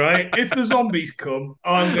choice, right? If the zombies come,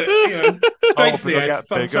 I'm going to, straight to the they'll head. get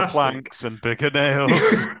bigger Fantastic. planks and bigger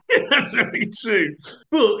nails. That's very true.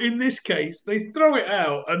 But in this case, they throw it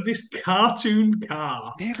out, and this cartoon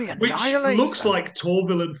car, Nearly which annihilates looks them. like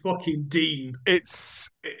Torville and fucking Dean. It's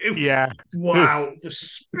It- yeah. Wow, the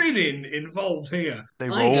spinning involved here. They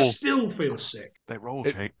I roll. still feel sick. They roll,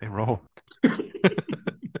 Jake. They roll.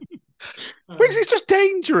 Which is just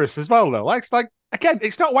dangerous as well, though. Like, it's like again,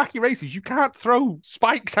 it's not wacky races. You can't throw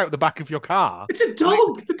spikes out the back of your car. It's a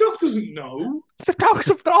dog. The dog doesn't know. The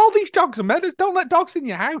dogs, all these dogs are menaces. Don't let dogs in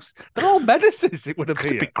your house. They're all menaces. It would Could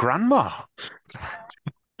appear. it be grandma?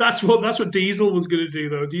 That's what Diesel was going to do,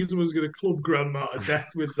 though. Diesel was going to club Grandma to death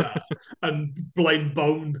with that and blame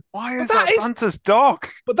Bone. Why But is that that is- Santa's dog?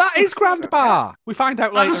 But that is Grandpa. We find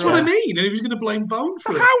out later. That's what I on. mean. And he was going to blame Bone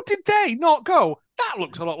for it. How did they not go? That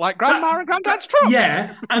looks a lot like Grandma and Granddad's truck.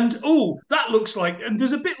 Yeah, and that looks like. And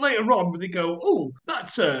there's a bit later on where they go,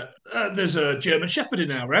 that's there's a German Shepherd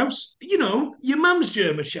in our house. You know, your mum's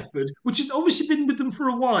German Shepherd, which has obviously been with them for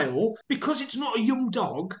a while because it's not a young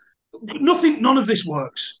dog. None of this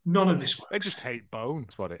works. None of this works. They just hate Bone.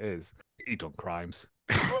 That's what it is. He done crimes.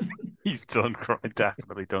 He's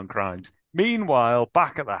definitely done crimes. Meanwhile,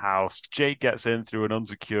 back at the house, Jake gets in through an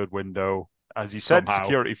unsecured window. As you said, Somehow.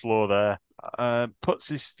 security floor there. Puts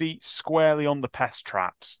his feet squarely on the pest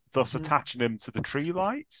traps, thus attaching him to the tree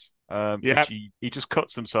lights. Yep. Which he just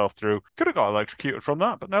cuts himself through. Could have got electrocuted from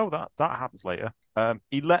that, but no, that happens later.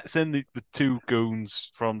 He lets in the two goons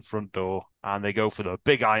from the front door, and they go for the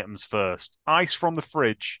big items first. Ice from the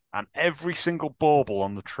fridge and every single bauble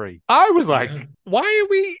on the tree. I was like, Yeah. why are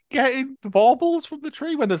we getting the baubles from the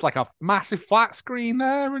tree when there's like a massive flat screen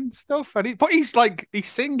there and stuff? And he's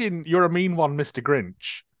singing "You're a Mean One, Mr.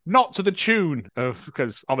 Grinch." Not to the tune of,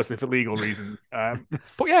 because obviously for legal reasons. But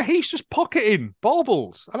yeah, he's just pocketing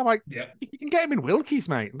baubles. And I'm like, Yeah. you can get them in Wilkie's,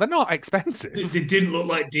 mate. They're not expensive. They didn't look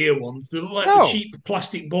like deer ones. They looked like No. the cheap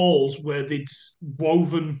plastic balls where they'd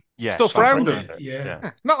woven Yeah, Stuff stuff around like them. that.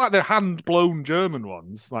 Yeah. Not like the hand-blown German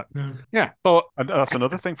ones. Like, No. yeah, but And that's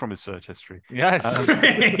another thing from his search history. yes.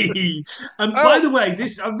 And by the way,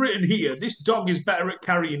 I've written here, this dog is better at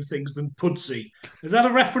carrying things than Pudsey. Is that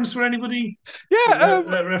a reference for anybody? Yeah,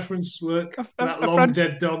 That reference work? That a long friend-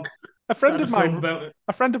 dead dog. a friend Had of a film mine about it.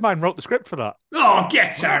 a friend of mine wrote the script for that. Oh,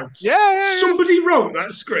 get out! Yeah. Somebody wrote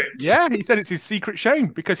that script. Yeah, he said it's his secret shame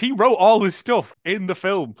because he wrote all this stuff in the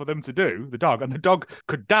film for them to do, the dog, and the dog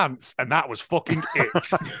could dance, and that was fucking it.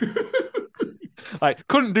 Like,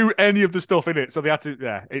 couldn't do any of the stuff in it, so they had to.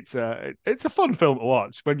 Yeah, it's a fun film to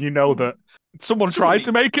watch when you know that someone tried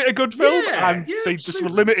to make it a good film, Yeah, and yeah, they just were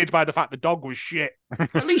absolutely. limited by the fact the dog was shit.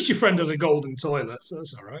 At least your friend has a golden toilet, so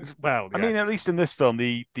that's all right. Well, I mean, at least in this film,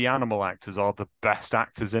 the animal actors are the best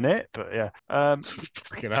actors in it. But yeah,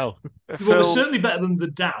 freaking hell. Well, Phil- they're certainly better than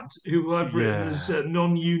the dad, who I've written Yeah. as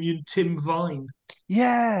non-union Tim Vine.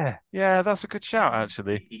 yeah, that's a good shout,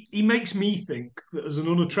 actually. He makes me think that as an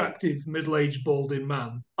unattractive middle-aged balding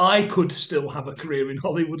man, I could still have a career in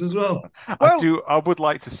Hollywood as well. Well, I would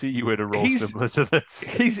like to see you in a role he's- similar to this.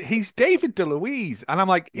 He's David DeLuise, and I'm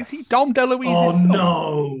like, is he Yes. Dom DeLuise's Oh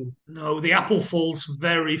son? no, the apple falls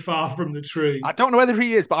very far from the tree. I don't know whether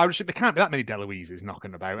he is, but I would assume there can't be that many DeLuises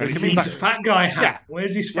knocking about. He And it needs seems a like- fat guy hat. Yeah.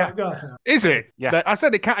 Where's his fat guy hat? Is it? Yeah. I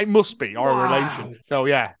said it can't. It must be, or Wow. a relation. So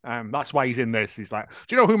yeah, that's why he's in this. He's like,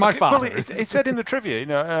 do you know who my Okay, father well, is? it said in the trivia,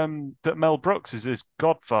 that Mel Brooks is his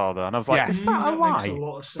godfather, and I was like, Yeah. is that a Makes a lie?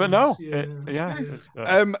 lot of sense. But no, Yeah. it's,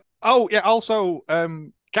 Oh yeah. Also,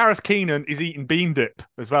 Gareth Keenan is eating bean dip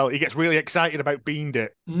as well. He gets really excited about bean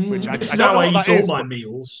dip, which I It's don't how know I what eat that all is, my but-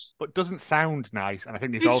 meals. but doesn't sound nice. And I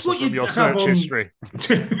think it's It's also what from you your have search on- history,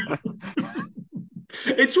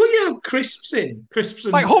 It's what you have crisps in. Crisps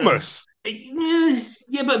and like hummus. Yes,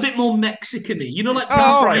 yeah, but a bit more Mexican-y. You know, like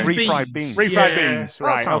Oh, refried beans. Refried Yeah. beans, that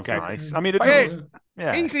right? sounds Okay. nice. I mean, it But doesn't.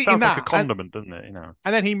 Yeah, he's it eating sounds like that, a condiment, doesn't it? And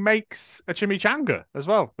then he makes a chimichanga as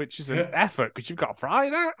well, which is an Yeah. effort because you've got to fry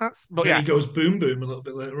that. But Then yeah, he goes boom boom a little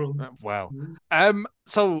bit later on. well, Mm.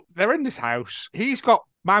 so they're in this house. He's got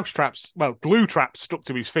mouse traps, well, glue traps stuck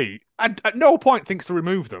to his feet, and at no point thinks to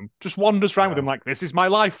remove them. Just wanders around with them like, "This is my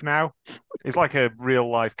life now." It's like a real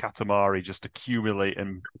life Katamari, just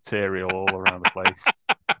accumulating material all around the place.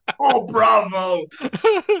 Oh, bravo!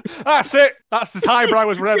 That's it. That's the highbrow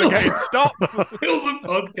was ever getting. Stop. Kill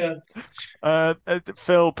the podcast.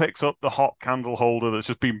 Phil picks up the hot candle holder that's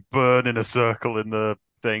just been burned in a circle in the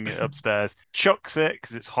thing upstairs, chucks it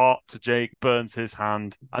because it's hot to Jake, burns his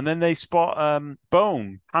hand, and then they spot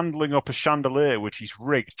Bone handling up a chandelier which he's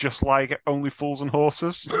rigged just like Only Fools and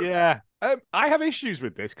Horses. Yeah. I have issues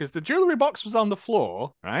with this because the jewellery box was on the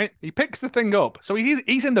floor, right? He picks the thing up. So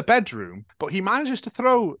he's in the bedroom, but he manages to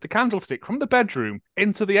throw the candlestick from the bedroom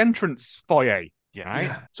into the entrance foyer, Yeah.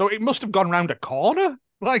 right? So it must have gone round a corner.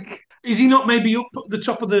 Like, Is he not maybe up at the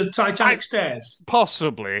top of the Titanic stairs?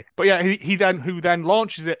 possibly. But yeah, he then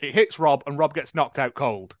launches it, it hits Rob, and Rob gets knocked out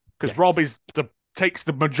cold. Because Yes. Rob takes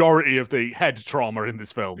the majority of the head trauma in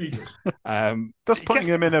this film. He does. Thus he putting gets-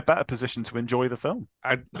 him in a better position to enjoy the film,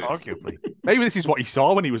 and arguably. maybe this is what he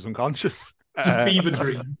saw when he was unconscious. It's a beaver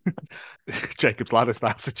dream. Jacob's ladder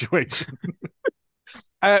style situation.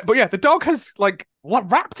 But yeah, the dog has like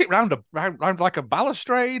wrapped it round like a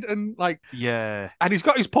balustrade and like, Yeah. and he's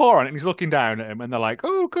got his paw on it and he's looking down at him and they're like,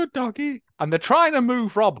 "Oh, good doggy." And they're trying to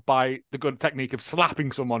move Rob by the good technique of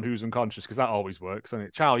slapping someone who's unconscious because that always works.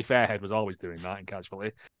 And Charlie Fairhead was always doing that in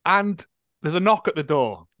Casualty. And there's a knock at the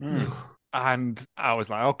door. And I was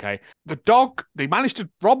like, okay. The dog,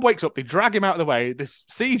 Rob wakes up, they drag him out of the way. This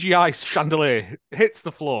CGI chandelier hits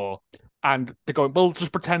the floor and they're going, "Well,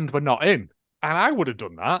 just pretend we're not in." And I would have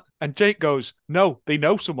done that. And Jake goes, "No, they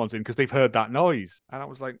know someone's in because they've heard that noise." And I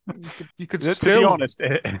was like, you could To still... be honest,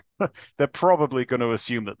 they're probably going to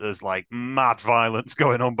assume that there's like mad violence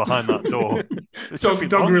going on behind that door.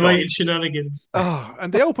 Dog-related shenanigans. Oh,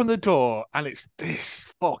 and they open the door and it's this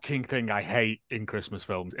fucking thing I hate in Christmas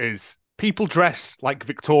films is... people dress like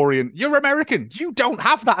Victorian. You're American. You don't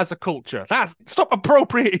have that as a culture. Stop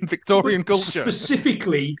appropriating Victorian culture.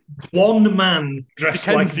 Specifically, one man dressed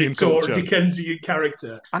Dickensian like Dickensian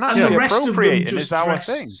character, and the rest of them just is our dressed.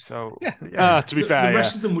 thing. So to be fair, the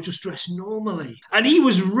rest of them were just dressed normally, and he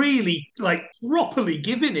was really like properly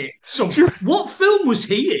giving it. So, what film was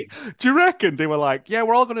he in? Do you reckon they were like, "Yeah,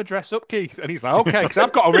 we're all going to dress up, Keith"? And he's like, "Okay, because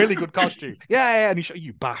I've got a really good costume." Yeah, and he's like,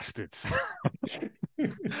 "You bastards."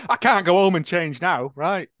 I can't go home and change now,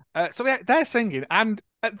 right? So they're singing, and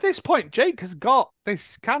at this point, Jake has got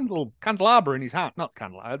this candelabra in his hand, not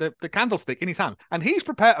candelabra, the candlestick in his hand, and he's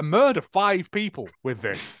prepared to murder 5 people with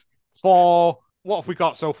this for what have we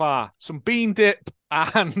got so far? Some bean dip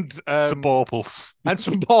and some baubles. And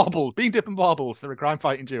some baubles, bean dip and baubles. They're a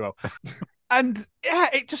crime-fighting duo. And yeah,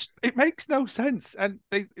 it makes no sense. And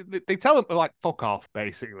they tell him to like fuck off,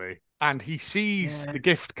 basically. And he sees the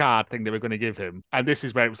gift card thing they were going to give him. And this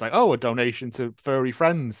is where it was like, oh, a donation to furry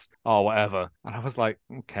friends or whatever. And I was like,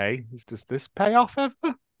 okay, does this pay off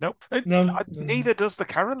ever? Nope. No. Neither does the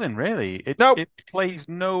Carolyn, really. It plays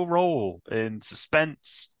no role in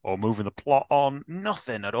suspense or moving the plot on.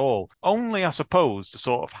 Nothing at all. Only, I suppose, to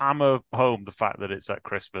sort of hammer home the fact that it's at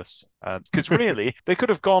Christmas. Because really, they could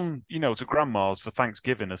have gone, to Grandma's for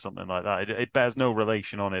Thanksgiving or something like that. It bears no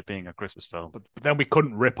relation on it being a Christmas film. But then we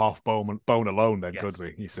couldn't rip off Bone Alone then, could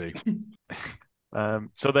we? You see.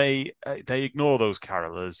 So they ignore those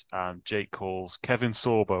carolers, and Jake calls Kevin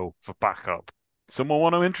Sorbo for backup. Someone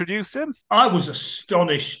want to introduce him? I was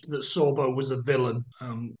astonished that Sorbo was a villain,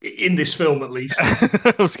 in this film at least.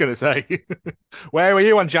 I was going to say, where were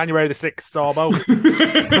you on January the 6th, Sorbo?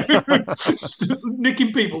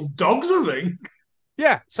 Nicking people's dogs, I think.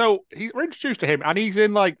 Yeah, so we're introduced to him, and he's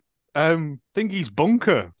in like Thingy's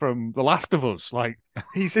bunker from The Last of Us. Like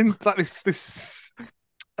he's in like this.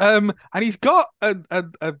 And he's got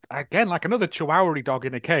again like another Chihuahua dog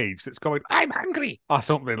in a cage that's going, "I'm hungry" or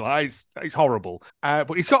something. Like it's horrible.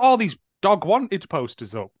 But he's got all these dog wanted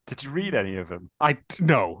posters up. Did you read any of them?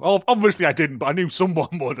 No. Obviously I didn't, but I knew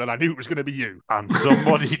someone would, and I knew it was going to be you. And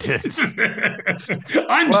somebody did.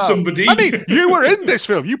 Somebody. I mean, you were in this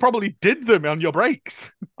film. You probably did them on your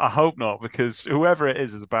breaks. I hope not, because whoever it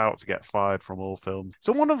is about to get fired from all films.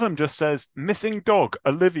 So one of them just says, "Missing dog,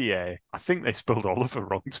 Olivier." I think they spelled Oliver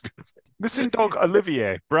wrong, to be honest. "Missing dog,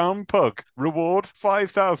 Olivier, brown pug, reward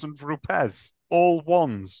 5,000 rupees, all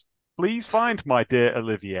ones. Please find my dear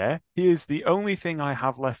Olivier. He is the only thing I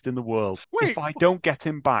have left in the world. If I don't get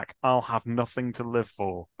him back, I'll have nothing to live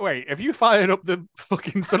for." Wait, have you fired up the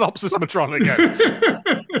fucking synopsis matron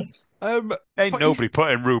again? Ain't nobody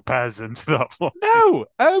putting rupees into that one. No.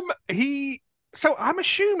 So I'm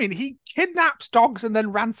assuming he kidnaps dogs and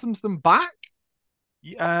then ransoms them back?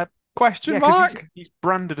 Question mark? He's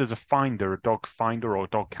branded as a finder, a dog finder or a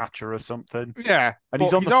dog catcher or something. Yeah. And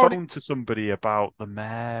he's on the phone to somebody about the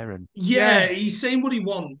mayor and he's saying what he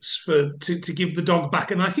wants to give the dog back,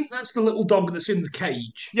 and I think that's the little dog that's in the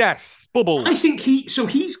cage. Yes, Bubbles. I think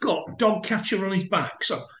he's got dog catcher on his back.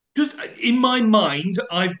 So just in my mind,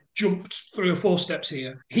 I've jumped 3 or 4 steps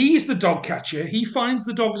here. He's the dog catcher. He finds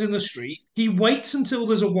the dogs in the street. He waits until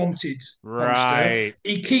there's a wanted poster.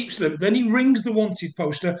 He keeps them. Then he rings the wanted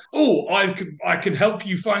poster. "Oh, I can help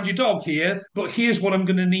you find your dog here, but here's what I'm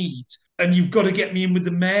going to need. And you've got to get me in with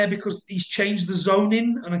the mayor because he's changed the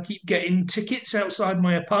zoning and I keep getting tickets outside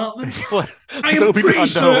my apartment." I am pretty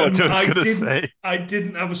certain I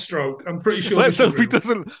didn't have a stroke. I'm pretty sure. Let's hope he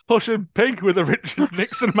doesn't push a pig with a Richard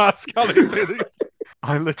Nixon mask on it.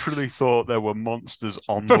 I literally thought there were monsters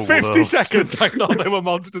on the world. For 50 seconds, I thought there were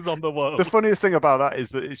monsters on the world. The funniest thing about that is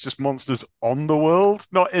that it's just monsters on the world,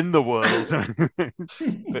 not in the world.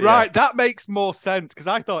 Right, that makes more sense, because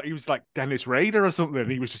I thought he was like Dennis Rader or something,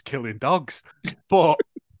 and he was just killing dogs. But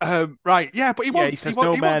Right, yeah, but he wants. he says he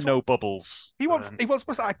no man, wants, no bubbles. He wants. He wants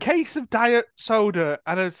a case of diet soda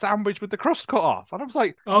and a sandwich with the crust cut off, and I was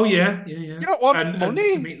like, Oh yeah. you don't want And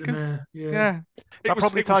money to meet the mayor. yeah. That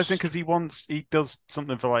probably ties in because he does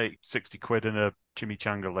something for like 60 quid in a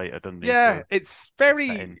chimichanga later, doesn't he? Yeah, So it's very.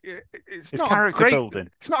 setting. It's It's not character a great, building.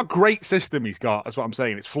 It's not a great system he's got. That's what I'm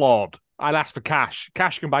saying. It's flawed. I'd ask for cash.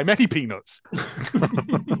 Cash can buy many peanuts.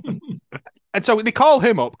 And so they call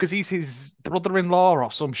him up because he's his brother-in-law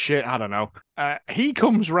or some shit. I don't know. He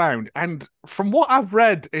comes round, and from what I've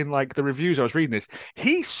read in like the reviews, I was reading this.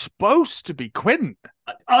 He's supposed to be Quint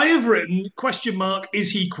I have written question mark.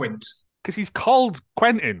 Is he Quint? because he's called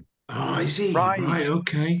Quentin. Oh, is he? Right.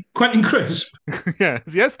 Okay. Quentin Crisp.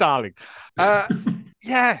 Yes, darling.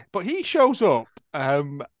 Yeah, but he shows up,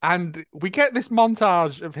 and we get this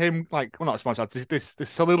montage of him, like, well, not this montage, this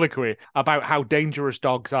soliloquy about how dangerous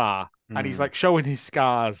dogs are, and he's like showing his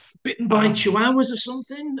scars. Bitten by chihuahuas or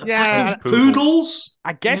something? A Yeah. pack of poodles?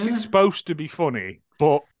 I guess Yeah. it's supposed to be funny,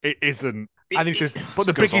 but it isn't. And he says, but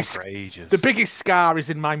the This goes on biggest for ages. the biggest scar is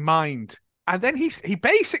in my mind. And then he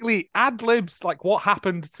basically ad-libs like what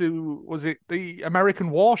happened to, was it the American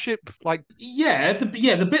warship? Like,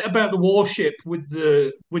 the bit about the warship with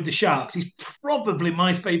the sharks is probably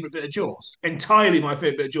my favourite bit of Jaws. Entirely my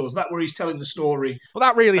favourite bit of Jaws. That where he's telling the story. well,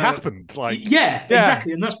 that really happened. Like, Yeah,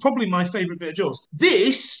 exactly. And that's probably my favourite bit of Jaws.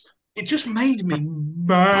 This, it just made me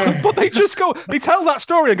mad. But they tell that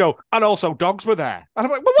story and go, and also dogs were there. And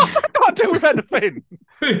I'm like, well, what's that got to do with anything?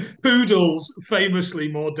 Poodles famously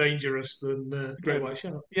more dangerous than great white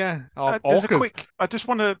shark. Yeah. There's a orcas. quick. I just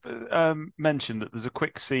want to mention that there's a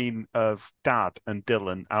quick scene of Dad and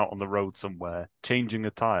Dylan out on the road somewhere changing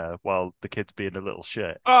a tire while the kid's being a little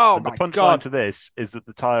shit. Oh, And the my punchline God. to this is that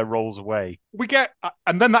the tire rolls away. We get,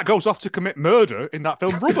 and then that goes off to commit murder in that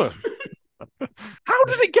film, Rubber. How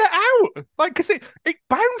did it get out? Like, because it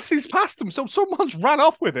bounces past them, so someone's ran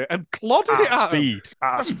off with it and clodded it out.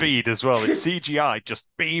 At speed as well. It's CGI just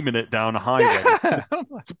beaming it down a highway. Yeah.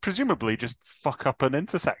 To presumably just fuck up an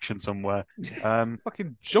intersection somewhere.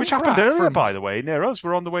 Fucking jump Which happened rat earlier, from- by the way, near us.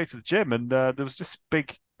 We're on the way to the gym, and there was this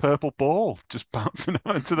big purple ball just bouncing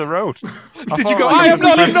out into the road. Did you go, like I am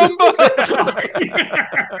not a number?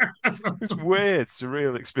 It's weird,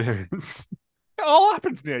 surreal experience. It all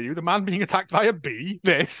happens near you. The man being attacked by a bee.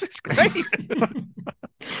 This is great.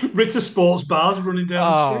 Ritter Sports Bars running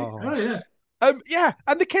down the street. Oh. Oh, yeah. Yeah,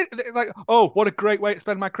 and the kid they're like, oh, what a great way to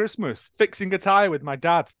spend my Christmas, fixing a tire with my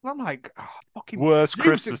dad. And I'm like, oh, fucking Worst use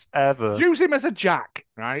Christmas ever. Use him as a jack,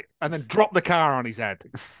 right? And then drop the car on his head.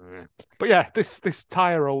 But yeah, this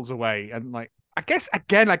tire rolls away, and like, I guess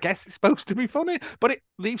it's supposed to be funny, but it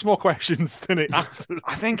leaves more questions than it answers.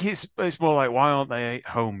 I think it's more like, why aren't they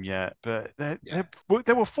home yet? But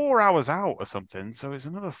they were 4 hours out or something, so it's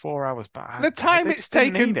another 4 hours back. The time They it's just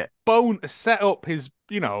didn't taken need it. Bone to set up his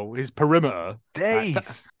perimeter.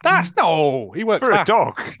 Days. That's no, he works For a fast.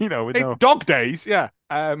 dog, with no. Dog days, yeah.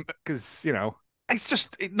 Because it's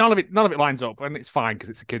just none of it lines up, and it's fine because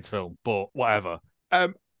it's a kids' film. But whatever.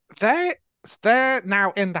 They're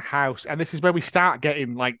now in the house, and this is where we start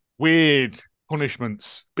getting like weird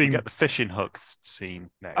punishments We being. get the fishing hook scene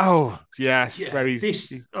next. Oh yes, Yeah, very.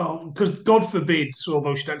 because God forbid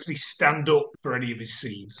Sorbo should actually stand up for any of his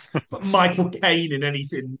scenes. It's like Michael Caine in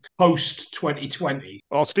anything post 2020.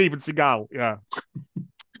 Or Steven Seagal, yeah.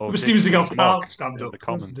 Or But Steven Dick Seagal Smug can't stand in up. the That's the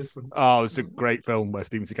comments. difference. Oh, it's a great film where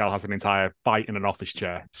Steven Seagal has an entire fight in an office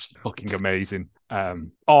chair. It's fucking amazing.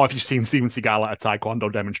 If you've seen Steven Seagal at a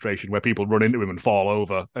Taekwondo demonstration where people run into him and fall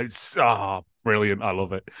over, it's brilliant. I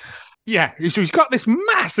love it. Yeah, so he's got this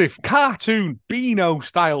massive cartoon Beano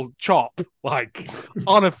style chop, like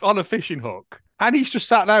on a fishing hook, and he's just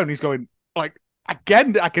sat down and he's going like,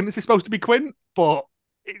 again, this is supposed to be Quint, but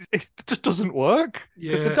it just doesn't work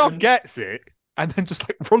because the dog gets it. And then just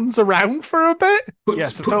like runs around for a bit.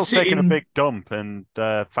 So Phil's taking a big dump in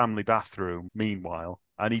the family bathroom meanwhile,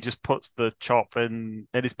 and he just puts the chop in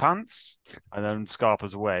his pants and then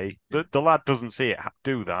scarpers away. The lad doesn't see it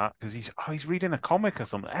do that because he's reading a comic or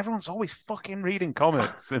something. Everyone's always fucking reading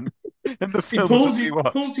comics in the He films.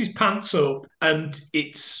 pulls his pants up and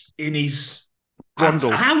it's in his pants.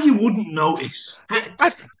 Grundle. How you wouldn't notice?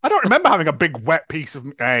 I don't remember having a big wet piece of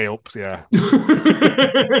up. Yeah.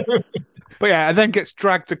 But yeah, and then gets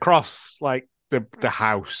dragged across like the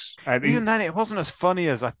house. And Even then, it wasn't as funny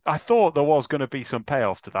as I thought there was going to be some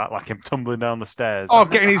payoff to that, like him tumbling down the stairs.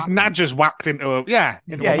 getting his nadgers whacked into a Yeah,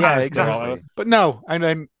 banister or exactly. whatever. But no, and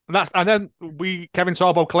then and then Kevin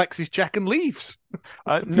Sorbo collects his check and leaves.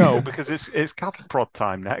 No, because it's cattle prod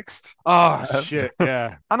time next. Oh shit!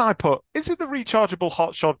 Yeah. And I put, is it the rechargeable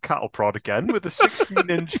hotshot cattle prod again with a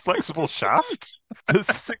 16-inch flexible shaft? There's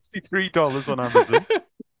 $63 on Amazon.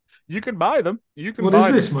 You can buy them. What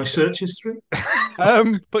is this? My search history?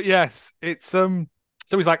 But yes, it's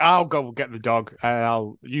So he's like, I'll go get the dog and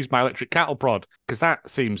I'll use my electric cattle prod because that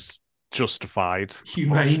seems justified.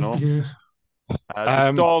 Humane. Yeah.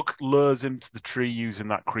 The dog lures him to the tree using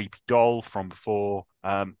that creepy doll from before.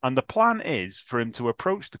 And the plan is for him to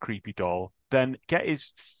approach the creepy doll, then get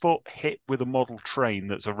his foot hit with a model train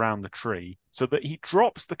that's around the tree so that he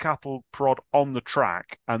drops the cattle prod on the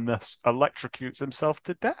track and thus electrocutes himself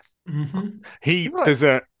to death. Mm-hmm.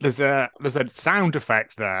 There's a sound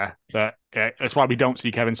effect there that's why we don't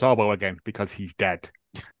see Kevin Sorbo again, because he's dead.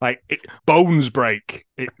 Like bones break.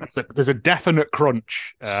 There's a definite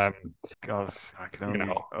crunch. God, I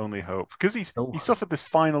can only hope because he suffered this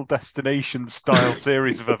Final Destination style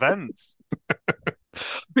series of events.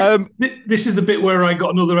 This is the bit where I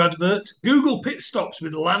got another advert. Google pit stops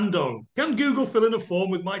with Lando. Can Google fill in a form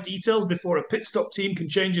with my details before a pit stop team can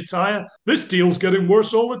change a tire? This deal's getting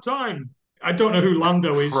worse all the time. I don't know who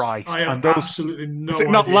Lando is. Christ. I have absolutely no idea.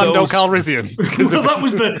 Not Lando Calrissian. Well, that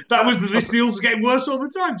was the this deal's getting worse all the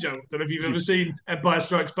time, Joe. Don't know if you've ever seen Empire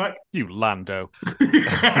Strikes Back. You Lando.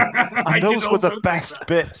 And those were the best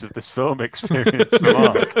bits of this film experience for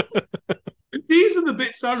Mark. These are the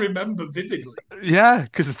bits I remember vividly. Yeah,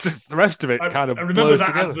 because the rest of it kind of I remember that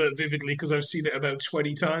together. advert vividly because I've seen it about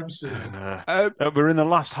 20 times. We're in the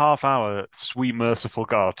last half hour. Sweet merciful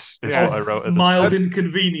God is what I wrote. At mild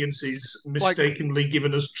inconveniences mistakenly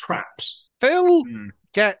given as traps. Phil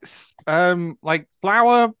gets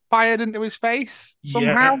flour fired into his face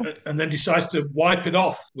somehow, and then decides to wipe it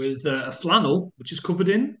off with a flannel, which is covered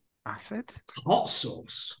in acid? Hot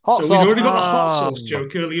sauce. We'd already got the hot sauce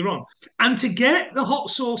joke earlier on. And to get the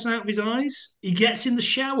hot sauce out of his eyes, he gets in the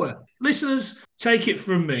shower. Listeners, take it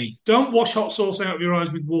from me. Don't wash hot sauce out of your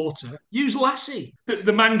eyes with water. Use Lassie,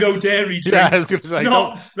 the mango dairy drink. Yeah, I was going to say,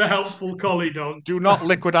 not the helpful collie dog. Do not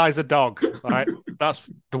liquidize a dog. Right? That's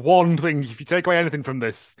the one thing. If you take away anything from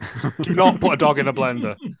this, do not put a dog in a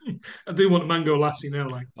blender. I do want mango Lassie now.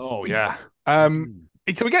 Oh yeah. So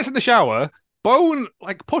he gets in the shower. Bone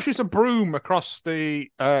pushes a broom across the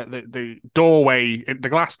doorway, the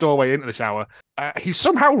glass doorway into the shower. He's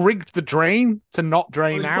somehow rigged the drain to not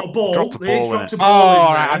drain out. Dropped a ball in it.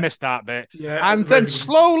 I missed that bit. Yeah, and then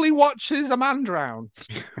slowly watches a man drown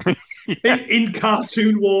in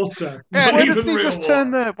cartoon water. Yeah, why didn't he just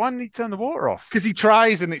turn the water off? Because he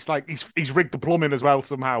tries, and it's like he's rigged the plumbing as well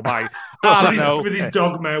somehow by I don't know, with his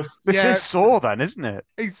dog mouth. This is Saw, then, isn't it?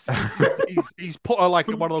 He's put one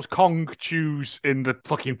of those Kong chews in the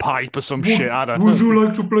fucking pipe or some shit. I don't know. Would you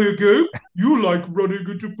like to play a game? You like running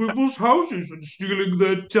into people's houses and stealing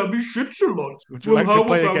their tummy shits a lot. Would you like to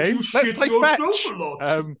play a game? You shit yourself a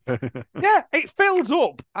lot? Yeah, it fills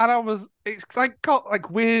up, and it's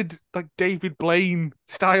got weird David Blaine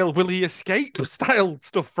style Will He Escape style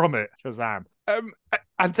stuff from it. Shazam.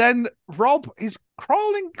 And then Rob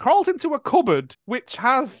crawls into a cupboard which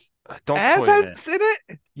has air vents in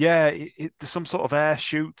it. Yeah, there's some sort of air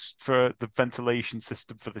chute for the ventilation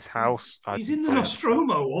system for this house. He's in the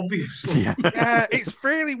Nostromo, obviously. Yeah, it's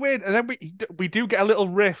really weird. And then we do get a little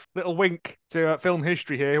wink to film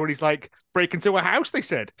history here, where he's like, break into a house, they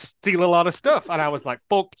said, steal a lot of stuff. And I was like,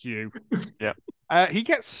 fuck you. Yeah. He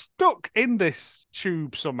gets stuck in this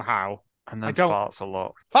tube somehow. And then farts a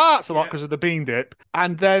lot. Because of the bean dip.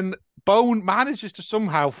 And then Bone manages to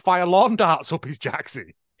somehow fire lawn darts up his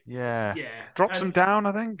jacksie. Yeah. Drops him down,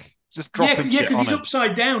 I think. Just dropping shit on him. Yeah, because he's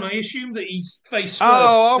upside down. I assume that he's face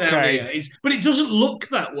first down here. But it doesn't look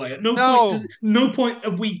that way. At no point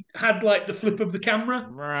have we had the flip of the camera.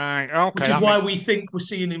 Right, okay. Which is why we think we're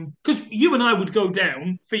seeing him. Because you and I would go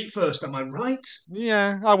down feet first, am I right?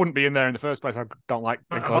 Yeah, I wouldn't be in there in the first place. I don't like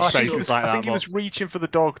enclosed spaces like that. I think he was reaching for the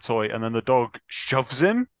dog toy, and then the dog shoves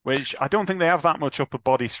him, which I don't think they have that much upper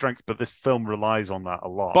body strength, but this film relies on that a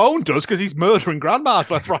lot. Bone does, because he's murdering grandmas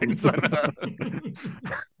left, right, and centre.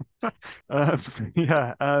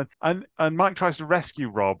 And Mike tries to rescue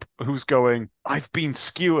Rob, who's going, I've been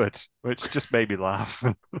skewered, which just made me laugh.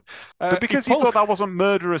 But because he thought that wasn't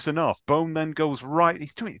murderous enough, Bone then goes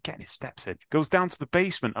getting his steps in, goes down to the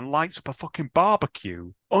basement and lights up a fucking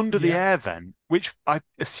barbecue under the air vent, which I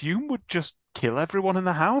assume would just kill everyone in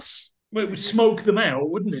the house. Well, it would smoke them out,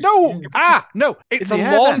 wouldn't it? No, Yeah. no, it's a in the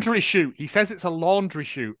air, laundry chute. He says it's a laundry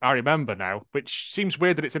chute. I remember now, which seems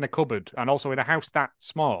weird that it's in a cupboard and also in a house that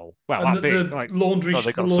small. Well, And that big. the Like, laundry, Oh,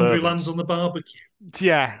 they the got laundry servants. lands on the barbecue.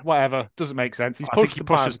 yeah, whatever. Doesn't make sense. He's I think pushed he the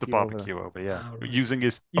pushes the barbecue over. barbecue over, yeah, Ah, using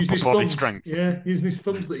his Using upper his body thumbs. strength. Yeah, using his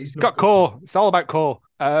thumbs that he's It's got core. It's all about core.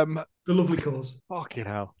 The lovely cause. Fucking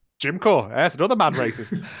hell. Jim Core. That's another mad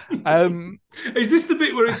racist. Is this the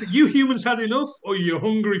bit where it's you humans had enough, or you're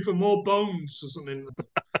hungry for more bones or something?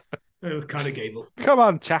 I kind of gave up. Come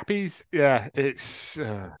on, chappies. Yeah, it's.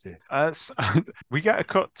 Dear. We get a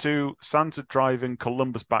cut to Santa driving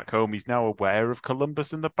Columbus back home. He's now aware of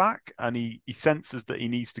Columbus in the back, and he senses that he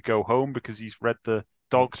needs to go home because he's read the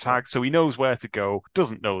dog tag, so he knows where to go.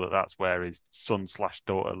 Doesn't know that that's where his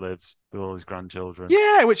son/daughter lives with all his grandchildren.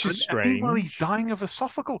 Yeah, which is And strange. meanwhile, he's dying of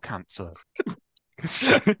esophageal cancer.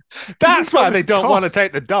 That's why they his don't cough. want to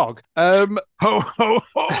take the dog. Ho ho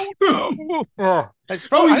ho! No. It's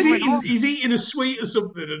Oh, I he's think eating, he's eating a sweet or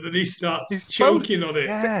something, and then he starts He's supposed- choking on it.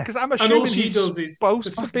 Yeah. because I'm And assuming all she he's does is supposed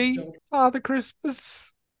just to be dog. Father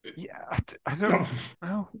Christmas. Yeah, I don't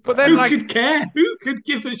know. But then, Who like, could care? Who could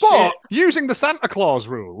give a but shit? using the Santa Claus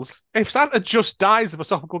rules, if Santa just dies of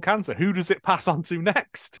esophageal cancer, who does it pass on to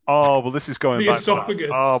next? Oh well, this is going The back to that. esophagus.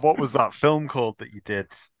 Oh, what was that film called that you did?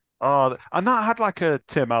 Oh, and that had like a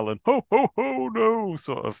Tim Allen ho ho ho no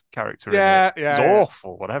sort of character Yeah, in it. yeah, It was yeah.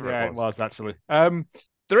 awful, whatever Yeah, it was. actually.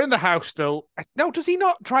 They're in the house still. No, does he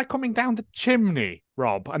not try coming down the chimney,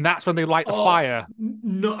 Rob? And that's when they light the Oh, fire.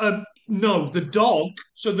 No, the dog.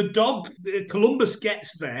 So the dog, Columbus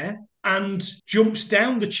gets there and jumps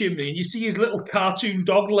down the chimney, and you see his little cartoon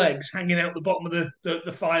dog legs hanging out the bottom of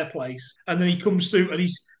the fireplace. And then he comes through, and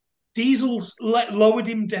Diesel's lowered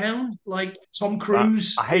him down like Tom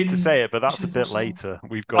Cruise. I hate to in say it, but that's a Mission bit Impossible. later.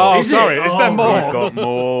 We've Oh, got Is sorry. it? Is there Oh, more? we've got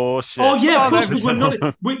more shit. Oh yeah, Oh, of course, then-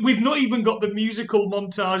 because we've not even got the musical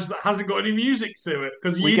montage that hasn't got any music to it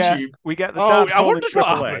because we get YouTube. the Oh, dad I calling wondered what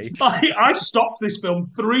Triple A. happened. I stopped this film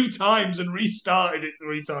 3 times and restarted it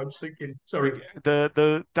 3 times, thinking, sorry.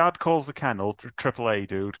 The dad calls the kennel, Triple A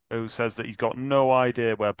dude, who says that he's got no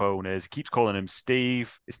idea where Bone is. He keeps calling him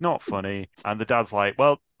Steve. It's not funny. And the dad's like,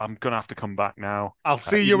 well, I'm going to have to come back now. I'll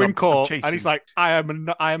see even you though in I'm court. chasing- And he's like, I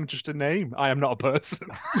am just a name. I am not a person.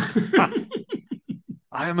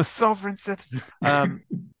 I am a sovereign citizen.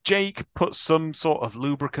 Jake puts some sort of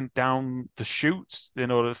lubricant down the chute in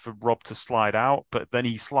order for Rob to slide out, but then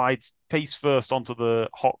he slides face first onto the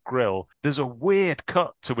hot grill. There's a weird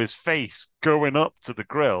cut to his face going up to the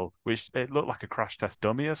grill, which it looked like a crash test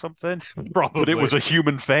dummy or something. Probably. But it was a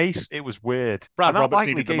human face. It was weird. Brad and that Roberts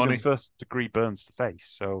likely needed the gave money. him first-degree burns to face.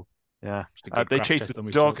 So, yeah. Just a good They crash chase test the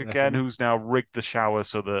dummy dog joke there, again, didn't who's now rigged the shower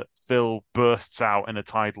so that Phil bursts out in a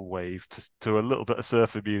tidal wave to a little bit of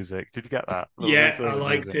surfer music. Did you get that? A little bit Yeah, of surfer I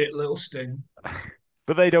liked music. it. Little sting.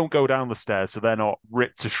 But they don't go down the stairs, so they're not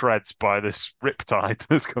ripped to shreds by this riptide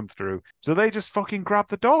that's come through. So they just fucking grab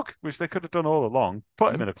the dog, which they could have done all along,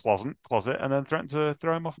 put him in a closet, and then threaten to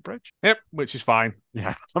throw him off a bridge. Yep, which is fine.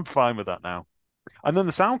 Yeah, I'm fine with that now. And then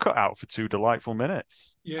the sound cut out for 2 delightful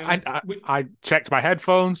minutes. Yeah. I checked my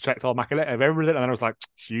headphones, checked all my of everything, and then I was like,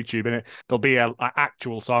 it's YouTube, innit? There'll be an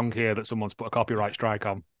actual song here that someone's put a copyright strike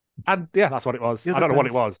on. And yeah, that's what it was. You're I the don't know what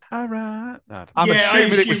it best. was. All right. No, I'm Yeah, I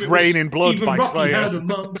assuming it assume was Raining Blood even by Rocky Slayer. had a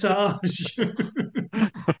montage.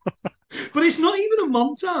 But it's not even a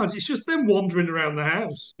montage. It's just them wandering around the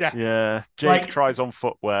house. Yeah, Jake Like- tries on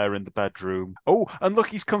footwear in the bedroom. Oh, and look,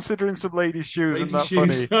 he's considering some ladies' shoes. Isn't that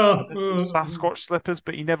Ladies' shoes. funny? Oh, And then some Sasquatch slippers,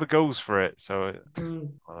 but he never goes for it. So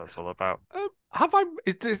well, that's all about.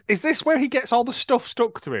 Is this where he gets all the stuff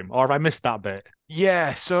stuck to him, or have I missed that bit?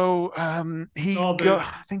 Yeah, so I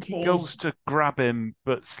think he falls. goes to grab him,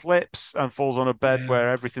 but slips and falls on a bed Yeah. where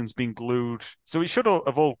everything's been glued. So he should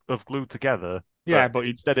have all have glued together. Yeah, but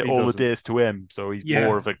instead it he all doesn't. adheres to him. So he's Yeah.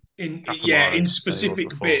 more of a. in Catamaran in than he specific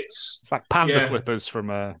was before. bits. It's like panda Yeah. slippers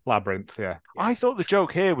from Labyrinth. Yeah. I thought the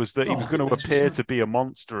joke here was that he was Oh, going to that's appear just to be a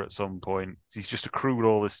monster at some point. He's just accrued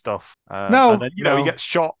all this stuff. No, and then, he no. gets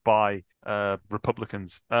shot by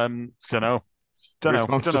Republicans. Don't know. Don't There's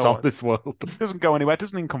know. monsters Don't know. of this world. Doesn't go anywhere.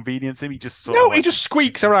 Doesn't inconvenience him. He just sort No, of he like- just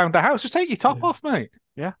squeaks around the house. Just take your top Yeah. off, mate.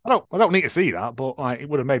 Yeah. I don't need to see that, but like, it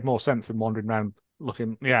would have made more sense than wandering around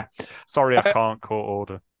looking. Yeah. Sorry, I can't court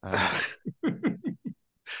order.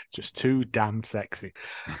 Just too damn sexy.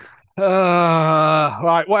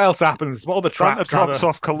 Right, what else happens? What other Santa traps? drops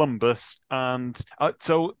off Columbus, and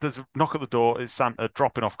so there's a knock at the door. It's Santa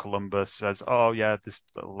dropping off Columbus. Says, "Oh yeah, this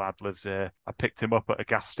little lad lives here. I picked him up at a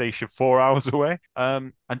gas station 4 hours away."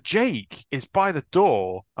 And Jake is by the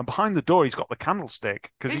door, and behind the door he's got the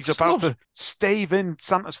candlestick because He he's just about loves- to stave in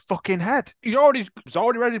Santa's fucking head. He was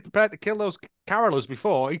already ready prepared to kill those carolers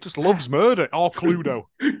before. He just loves murder. Or Cluedo.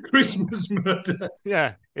 Christmas murder.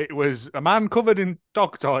 Yeah, it was a man covered in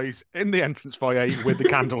dog toys in the entrance foyer with the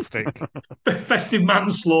candlestick. Festive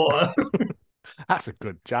manslaughter. That's a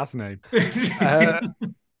good jazz name.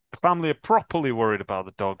 The family are properly worried about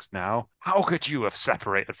the dogs now. How could you have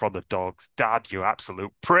separated from the dogs? Dad, you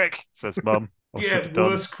absolute prick, says Mum. Or should yeah, have done.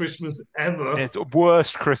 worst Christmas ever. It's the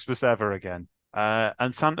worst Christmas ever again.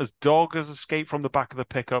 And Santa's dog has escaped from the back of the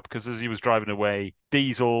pickup because as he was driving away,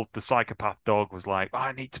 Diesel, the psychopath dog, was like,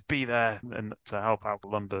 I need to be there and to help out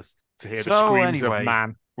Columbus. To hear the So screams anyway, of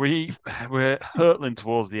man. We're hurtling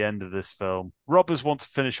towards the end of this film. Robbers want to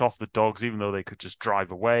finish off the dogs, even though they could just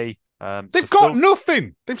drive away. They've got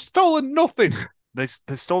nothing. They've stolen nothing. They've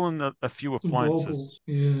stolen a few Some appliances.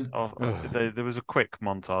 baubles. Yeah. There was a quick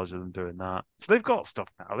montage of them doing that. So they've got stuff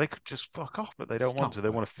now. They could just fuck off, but they don't want to. They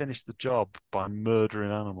want to finish the job by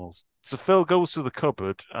murdering animals. So Phil goes to the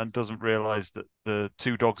cupboard and doesn't realise that the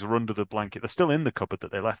two dogs are under the blanket. They're still in the cupboard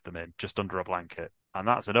that they left them in, just under a blanket. And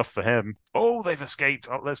that's enough for him. Oh, they've escaped.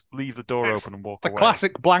 Oh, let's leave the door open and walk The away.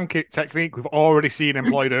 classic blanket technique we've already seen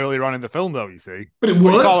employed earlier on in the film, though, you see. But it It's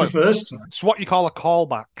what you worked call the it- first time. It's what you call a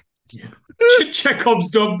callback. Chekhov's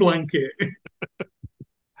dog blanket.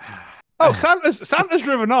 Oh, Santa's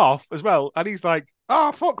driven off as well, and he's like,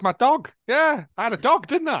 "Oh fuck, my dog! Yeah, I had a dog,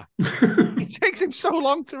 didn't I?" It takes him so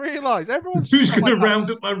long to realise. Everyone's Who's just got, going to like,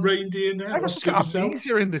 round up my reindeer now? Everyone's just To got himself?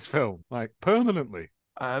 amnesia in this film, like permanently.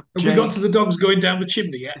 Have we got to the dogs going down the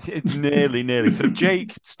chimney yet? It's nearly. So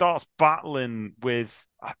Jake starts battling with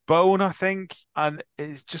Bone, I think, and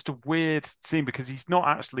it's just a weird scene because he's not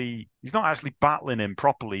actually battling him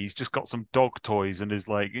properly. He's just got some dog toys and is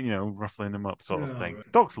like, ruffling him up sort of thing.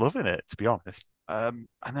 Right. Dog's loving it, to be honest. And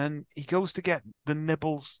then he goes to get the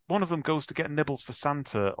nibbles. One of them goes to get nibbles for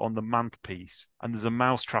Santa on the mantelpiece, and there's a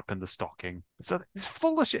mouse trap in the stocking. So it's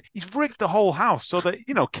full of shit. He's rigged the whole house so that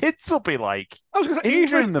kids will be like I was going to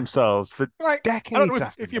injuring themselves for like decades I don't know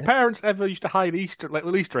after if your this. parents ever used to hide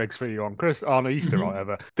little Easter eggs for you on Easter or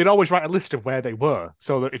whatever. They'd always write a list of where they were,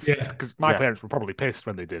 so that because my parents were probably pissed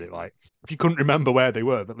when they did it. Like if you couldn't remember where they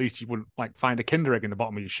were, at least you wouldn't like find a Kinder egg in the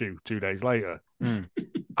bottom of your shoe 2 days later.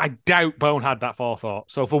 I doubt Bone had that forethought.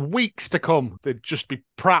 So for weeks to come, there'd just be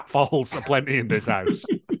pratfalls aplenty in this house.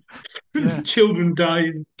 Children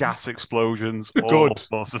dying. Gas explosions, all Good.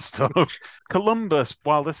 sorts of stuff. Columbus,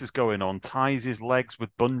 while this is going on, ties his legs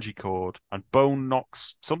with bungee cord, and Bone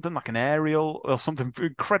knocks something like an aerial or something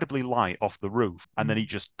incredibly light off the roof, and then he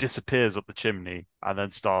just disappears up the chimney and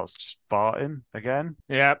then starts just farting again.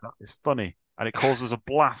 Yeah. It's funny. And it causes a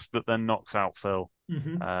blast that then knocks out Phil.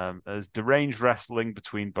 There's deranged wrestling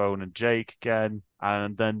between Bone and Jake again,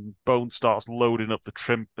 and then Bone starts loading up the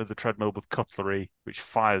treadmill with cutlery, which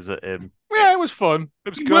fires at him. Yeah, it was fun.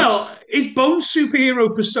 It was good. Well, is Bone's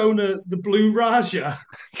superhero persona the Blue Raja?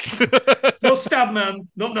 Not Stabman,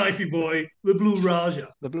 not Knifey Boy, the Blue Raja.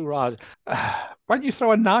 The Blue Raj. Why don't you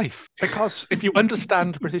throw a knife? Because if you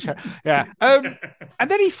understand British, yeah. And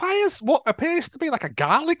then he fires what appears to be like a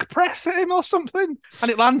garlic press at him or something, and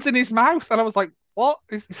it lands in his mouth. And I was like, "What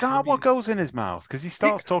is that? What goes in his mouth?" Because he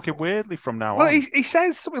starts talking weirdly from now Well, on. he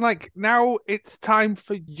says something like, "Now it's time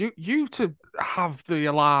for you to have the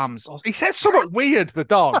alarms." Or he says something weird, the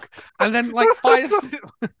dog, and then like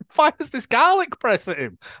fires this garlic press at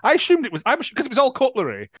him. I assumed it was because it was all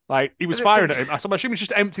cutlery. Like he was firing at him. So I'm assuming he's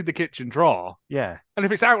just emptied the kitchen drawer. Yeah. And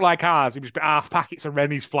if it's out like ours, he was half packets of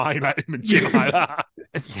Rennies flying at him and shit like that.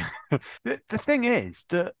 The thing is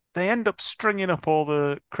that they end up stringing up all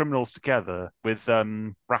the criminals together with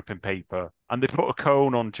wrapping paper, and they put a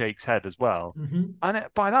cone on Jake's head as well. And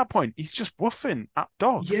by that point, he's just woofing at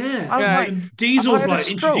dog. Yeah. I was like, and Diesel's have I had a like,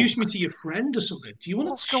 stroke? introduce me to your friend or something. Do you want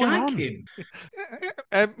What's to going shag on? him?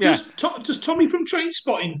 Yeah. Does Tommy from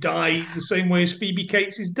Trainspotting die the same way as Phoebe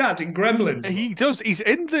Cates' dad in Gremlins? He does. He's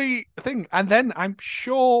in the thing, and then I'm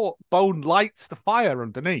sure Bone lights the fire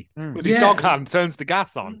underneath with his dog hand, turns the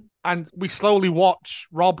gas on, and we slowly watch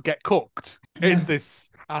Rob get cooked in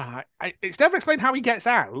this. It's never explained how he gets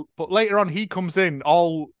out, but later on he comes in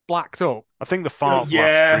all blacked up. I think the fart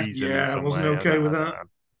blast frees him in I some wasn't way. okay with that.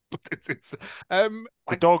 It's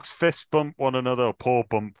The dogs fist bump one another, or paw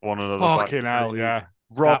bump one another. fucking hell, Back. yeah.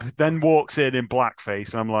 Rob then walks in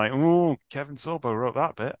blackface, and I'm like, oh, Kevin Sorbo wrote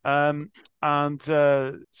that bit. And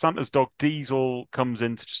Santa's dog Diesel comes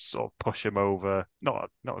in to just sort of push him over. Not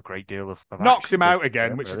a great deal of knocks action him out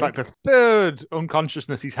again, which is like the third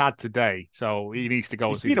unconsciousness he's had today. So he needs to go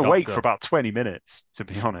and see the doctor. He's been awake for about 20 minutes, to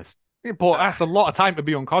be honest. Yeah, but that's a lot of time to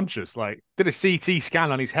be unconscious. Like, did a CT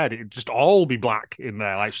scan on his head, it'd just all be black in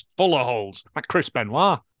there, like full of holes, like Chris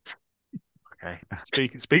Benoit. Okay.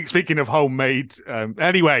 Speaking of homemade,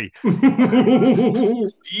 anyway.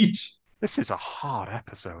 This is a hard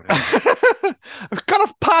episode. I've got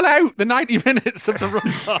to pan out the 90 minutes of the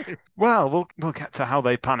runtime. Well, we'll get to how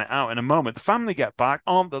they pan it out in a moment. The family get back,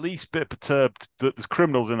 aren't the least bit perturbed that there's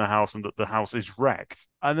criminals in the house and that the house is wrecked.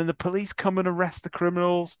 And then the police come and arrest the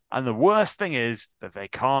criminals. And the worst thing is that they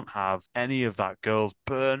can't have any of that girl's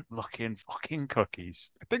burnt-looking fucking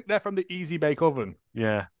cookies. I think they're from the Easy Bake Oven.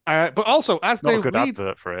 Yeah. But also, as Not they a good lead,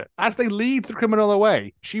 advert for it. as they lead the criminal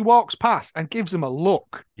away, she walks past and gives him a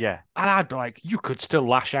look. Yeah. And I'd be like, you could still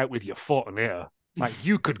lash out with your foot in here. Like,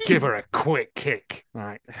 you could give her a quick kick.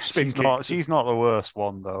 Right. She's not the worst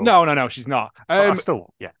one, though. No, she's not.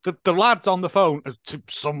 Still, yeah. The lad's on the phone to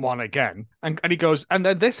someone again, and he goes, and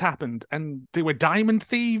then this happened, and they were diamond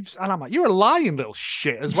thieves, and I'm like, you're a lying little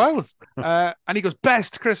shit as well. And he goes,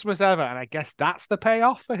 best Christmas ever, and I guess that's the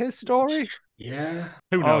payoff for his story. Yeah.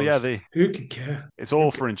 Who knows? Oh, yeah, who could care? it's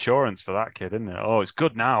all for insurance for that kid, isn't it? Oh, it's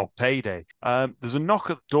good now, payday. There's a knock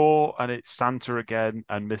at the door, and it's Santa again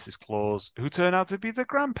and Mrs. Claus, who turn out to be the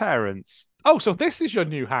grandparents. Oh, so this is your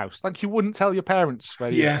new house? Like, you wouldn't tell your parents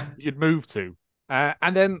where you'd moved to?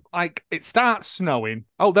 And then, like, it starts snowing.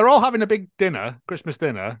 Oh, they're all having a big dinner, Christmas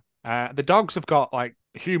dinner. The dogs have got, like,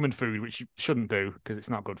 human food, which you shouldn't do because it's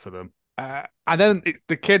not good for them. And then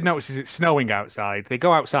the kid notices it's snowing outside. They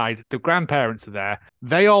go outside. The grandparents are there.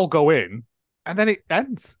 They all go in, and then it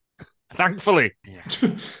ends. Thankfully, Yeah.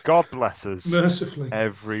 God bless us, Mercifully.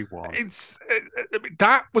 everyone.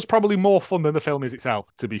 That was probably more fun than the film is itself.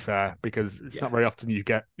 To be fair, because it's not very often you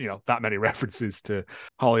get that many references to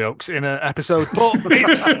Hollyoaks in an episode. But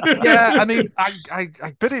it's I mean, I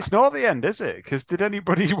But it's not the end, is it? Because did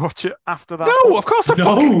anybody watch it after that? no, of course I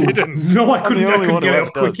fucking didn't. No, I I'm the couldn't only one get who it ever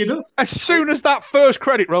up quick does. enough. As soon as that first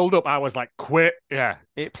credit rolled up, I was like, quit. Yeah.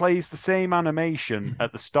 It plays the same animation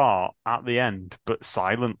at the start, at the end, but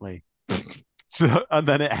silently. So, and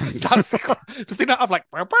then it ends. Does he not have like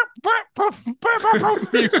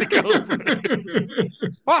music over it?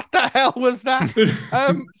 What the hell was that?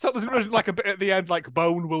 So there's like a bit at the end, like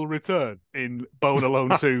Bone will return in Bone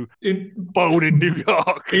Alone 2, in Bone in New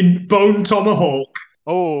York. Bone Tomahawk.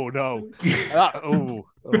 Oh no!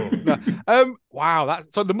 No. Wow!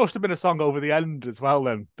 So there must have been a song over the end as well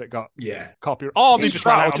then that got copyright. Oh, they just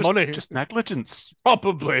ran out of money. Just negligence.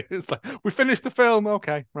 Probably. It's like, we finished the film.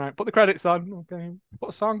 Okay, right. Put the credits on. Okay. Put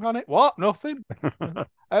a song on it. What? Nothing.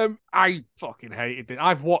 I fucking hated it.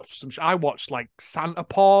 I've watched I watched like Santa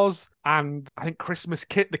Paws and I think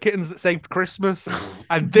The Kittens That Saved Christmas.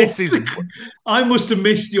 And this is. I must have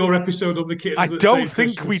missed your episode on the Kittens. I don't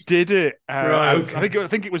think Christmas. we did it. Right. Okay. I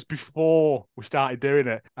think it was before we started doing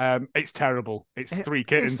it. It's terrible. It's Three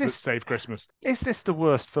Kittens That Saved Christmas. Is this the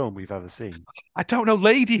worst film we've ever seen? I don't know.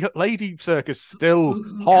 Lady Circus still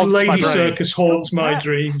haunts my Lady brain. Circus haunts my It's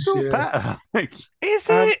dreams. still Yeah. better. Is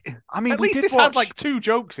it? I mean, At we least did this watch, had like 2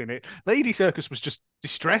 jokes in it. Lady Circus was just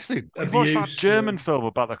distressing. we watched that Abuse, German film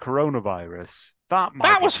about the coronavirus.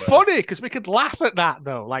 That Was funny because we could laugh at that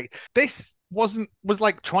though. Like this was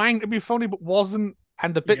like trying to be funny but wasn't,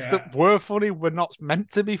 and the bits that were funny were not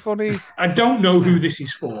meant to be funny. I don't know who this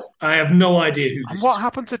is for. I have no idea who this And is what for.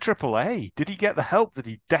 happened to AAA? Did he get the help that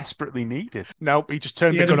he desperately needed? Nope, he just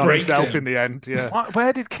turned He the had a gun on himself breakdown. in the end. Yeah,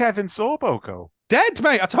 Where did Kevin Sorbo go? dead,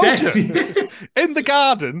 mate. I told you. In the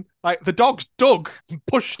garden, like the dogs dug and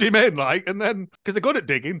pushed him in, like, and then because they're good at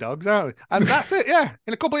digging, dogs, aren't they? And that's it. Yeah.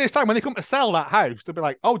 In a couple of years' time, when they come to sell that house, they'll be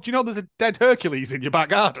like, "Oh, do you know there's a dead Hercules in your back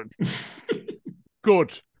garden?"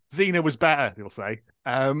 Good. Xena was better, he'll say.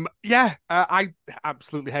 I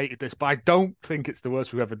absolutely hated this, but I don't think it's the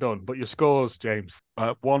worst we've ever done. But your scores, James.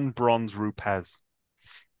 1 bronze Rupes.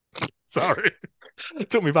 Sorry.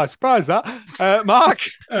 Took me by surprise, that. Mark?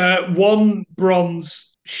 1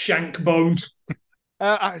 bronze shank bone.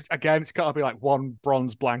 Again, it's got to be like 1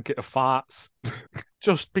 bronze blanket of farts.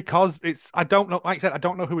 Just because I don't know, like I said, I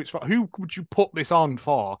don't know who it's for. Who would you put this on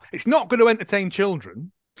for? It's not going to entertain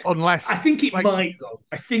children. Unless I think it like, might, though.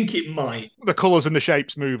 I think it might. the colours and the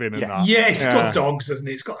shapes moving and that. Yeah, it's got dogs, hasn't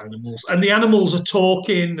it? It's got animals. And the animals are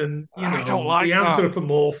talking and, I don't like the that.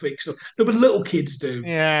 anthropomorphic stuff. No, but little kids do.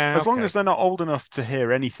 Yeah. As long as they're not old enough to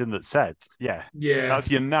hear anything that's said, yeah. Yeah. That's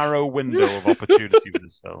your narrow window of opportunity with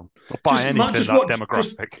this film. But by anything that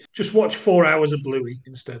demographic. Just watch 4 hours of Bluey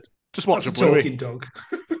instead. Just watch That's a Bluey. talking dog.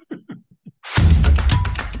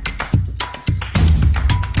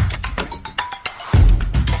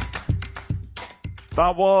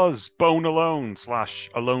 That was Bone Alone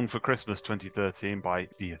 / Alone for Christmas 2013 by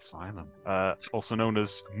The Asylum. Also known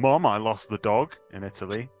as Mom, I Lost the Dog in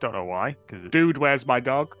Italy. Don't know why. Dude, where's my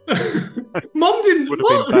dog? Mom didn't.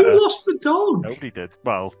 What? Who lost the dog? Nobody did.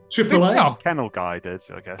 Well, Triple A. No. Kennel Guy did,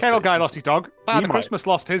 I guess. Kennel Guy lost his dog. Father Christmas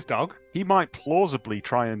lost his dog. He might plausibly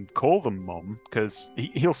try and call them Mom because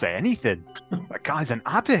he'll say anything. That guy's an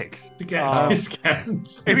addict. To get a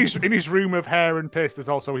discount. In his room of hair and piss, there's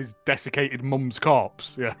also his desiccated mum's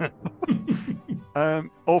corpse. Yeah.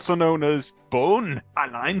 Also known as Bone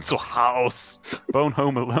Allein zu Haus. Bone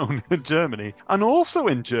Home Alone in Germany. And also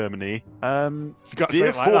in Germany, you got to say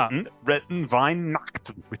it like that. Retten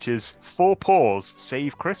Weihnachten, which is 4 paws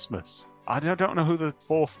save Christmas. I don't know who the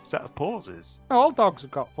 4th set of paws is. No, all dogs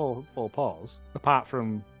have got four paws. Apart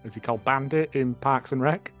from, is he called Bandit in Parks and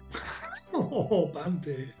Rec? Oh,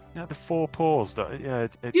 Bandit. Yeah, the 4 paws. The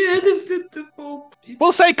 4.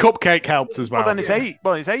 We'll say Cupcake helps as well. Well, then it's 8.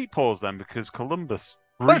 Well, it's 8 paws then because Columbus.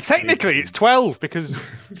 Well, technically, it's 12 because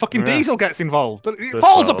fucking Diesel gets involved. It The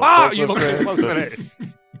falls 12. apart. You look so close at it.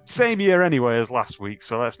 Same year anyway as last week,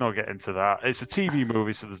 so let's not get into that. It's a TV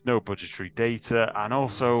movie, so there's no budgetary data. And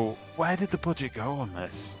also, where did the budget go on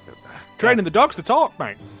this? Training the dogs to talk,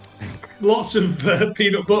 mate. Lots of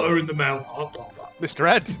peanut butter in the mouth. Mr.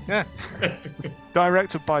 Ed, yeah.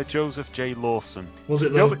 Directed by Joseph J. Lawson. Was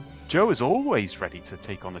it though? Joe is always ready to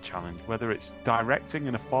take on a challenge, whether it's directing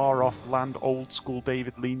in a far-off land old-school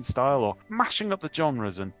David Lean style or mashing up the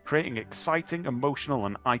genres and creating exciting, emotional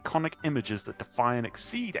and iconic images that defy and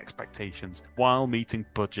exceed expectations while meeting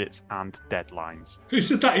budgets and deadlines. Who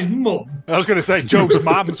said that? His mum? I was going to say Joe's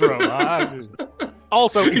mum's wrote that.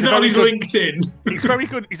 Also, is that on his LinkedIn? He's very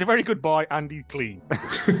good. He's a very good boy and he's clean.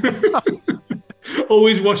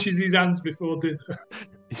 Always washes his hands before dinner.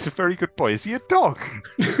 He's a very good boy. Is he a dog?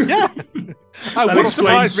 Yeah. I would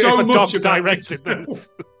surprise me if a dog directed this.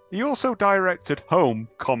 He also directed Home,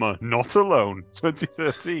 Not Alone,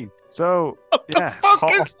 2013. So, yeah.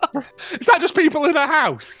 Is that just people in a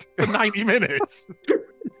house for 90 minutes?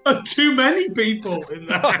 Too many people in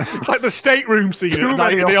the house. Like the stateroom scene Too at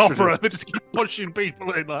night in the ostriches. opera. They just keep pushing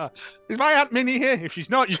people in there. Is my Aunt Minnie here? If she's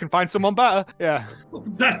not, you can find someone better. Yeah.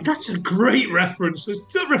 That's a great reference.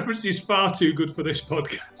 That reference is far too good for this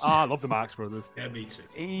podcast. I love the Marx Brothers. Yeah, me too.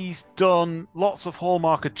 He's done lots of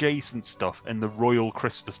Hallmark adjacent stuff in the Royal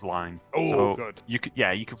Christmas line. Oh, so good. You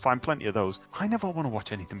can find plenty of those. I never want to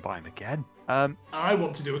watch anything by him again. I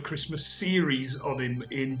want to do a Christmas series on him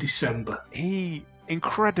in December. He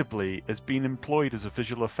incredibly has been employed as a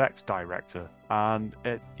visual effects director, and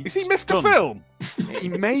is he Mr. Film? He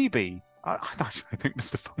may be. I actually think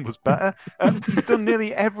Mr. Film was better. He's done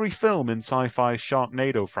nearly every film in Sci-Fi's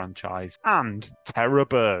Sharknado franchise and Terror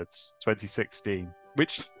Birds 2016,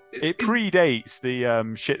 which it predates the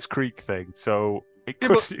Schitt's Creek thing, so it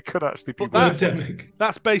could actually be. Birdemic.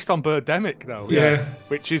 That's based on Birdemic, though. Yeah.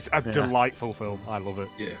 Which is a delightful film. I love it.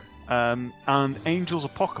 Yeah. And Angel's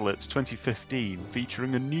Apocalypse 2015,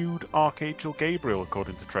 featuring a nude Archangel Gabriel,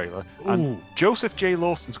 according to trailer. And Joseph J.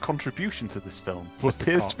 Lawson's contribution to this film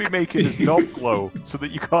appears to be making his knob glow so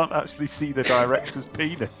that you can't actually see the director's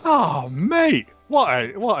penis. Oh, mate.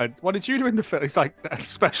 What did you do in the film? It's like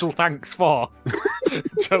special thanks for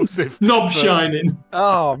Joseph. Knob shining.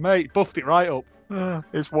 Oh, mate. Buffed it right up.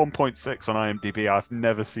 It's 1.6 on IMDb. I've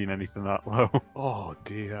never seen anything that low. Oh,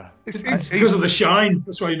 dear. It's because of the shine.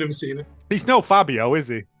 That's why you've never seen it. He's no Fabio, is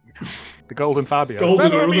he? The Golden Fabio.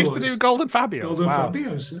 Golden Remember he used to do Golden Fabio. Golden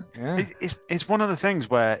Fabios. Yeah. It's one of the things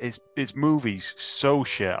where it's movies so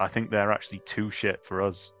shit, I think they're actually too shit for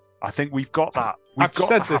us. I think we've got that. We've got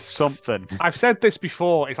to have something. I've said this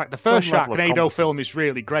before. It's like the first Sharknado film is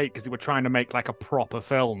really great because they were trying to make like a proper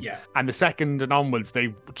film. Yeah. And the second and onwards,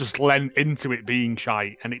 they just lent into it being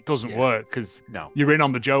shite, and it doesn't work because you're in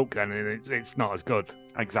on the joke then, and it's not as good.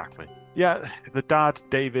 Exactly. Yeah, the dad,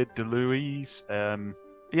 David DeLuise,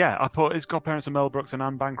 yeah, I thought his godparents are Mel Brooks and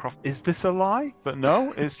Anne Bancroft. Is this a lie? But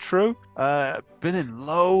no, it's true. Been in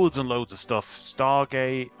loads and loads of stuff.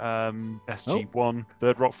 Stargate, SG-1,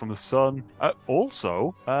 Third Rock from the Sun.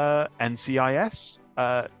 Also, NCIS.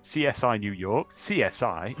 CSI New York,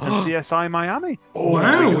 CSI, and CSI Miami.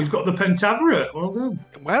 Wow, we've got the Pentaveret. Well done.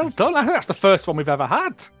 Well done. I think that's the first one we've ever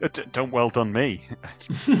had. Don't well done me.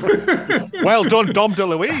 Well done, Dom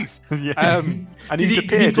DeLuise. Yes. And Did he's he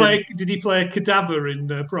appeared play a cadaver in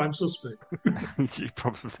Prime Suspect? He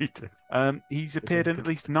probably did. He's appeared in at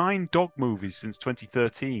least 9 dog movies since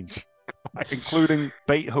 2013, including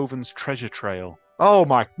Beethoven's Treasure Trail. Oh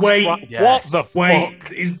my! Wait, what yes. the Wait,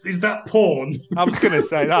 fuck? is that porn? I was going to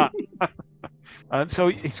say that. So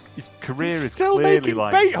his career is Still clearly making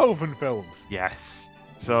like Beethoven films. yes.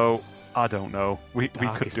 So I don't know. We could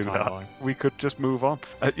Darkest do that. timeline. We could just move on.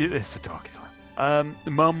 It's the darkest line.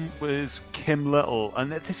 Mum was Kim Little,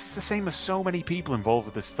 and this is the same as so many people involved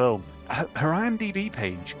with this film. Her IMDb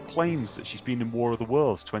page claims that she's been in War of the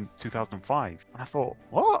Worlds 2005. And I thought,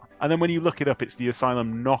 what? And then when you look it up, it's the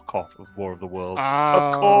Asylum knockoff of War of the Worlds.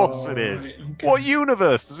 Of course it is. right, okay. What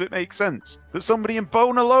universe does it make sense that somebody in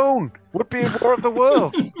Bone Alone would be in War of the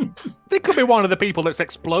Worlds? They could be one of the people that's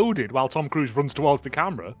exploded while Tom Cruise runs towards the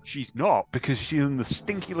camera. She's not, because she's in the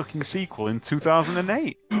stinky-looking sequel in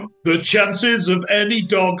 2008. The chances of any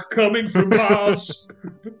dog coming from Mars.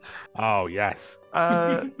 Oh yes.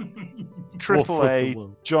 Triple Wolf of A, the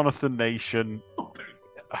World. Jonathan Nation.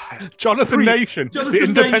 Jonathan Three. Nation, Jonathan the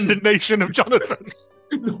independent nation of Jonathan.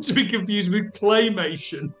 Not to be confused with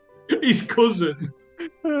Claymation, his cousin.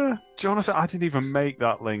 Jonathan, I didn't even make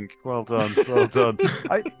that link. Well done, well done.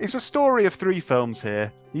 It's a story of 3 films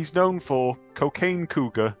here. He's known for Cocaine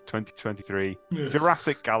Cougar, 2023, Yeah.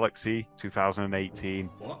 Jurassic Galaxy, 2018,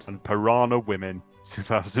 What? and Piranha Women,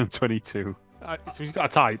 2022. So he's got a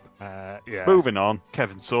type. Yeah. Moving on,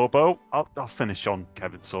 Kevin Sorbo. I'll finish on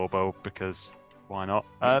Kevin Sorbo because why not?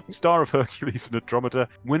 Star of Hercules and Andromeda,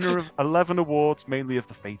 winner of 11 awards, mainly of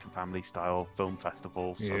the Faith and Family style film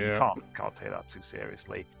festivals. So you Yeah. can't take that too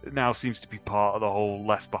seriously. It now seems to be part of the whole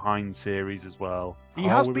Left Behind series as well. He Oh,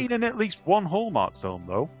 has we been in at least one Hallmark film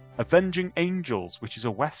though. Avenging Angels, which is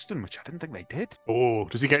a Western, which I didn't think they did. Oh,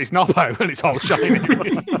 does he get his knob out and it's all shiny?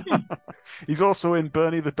 He's also in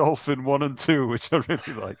Bernie the Dolphin 1 and 2, which I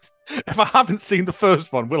really liked. If I haven't seen the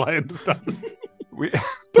first one, will I understand? We,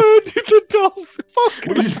 Bernie the Dolphin. Fuck.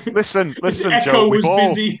 listen, Echo Joe. was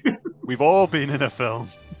busy. We've all been in a film.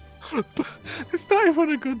 It's not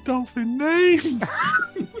even a good dolphin name.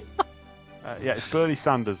 Yeah, it's Bernie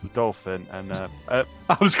Sanders, the dolphin, and I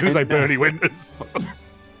was going to say Bernie Winters.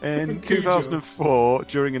 in Okay, 2004,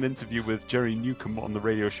 during an interview with Jerry Newcomb on the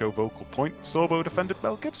radio show Vocal Point, Sorbo defended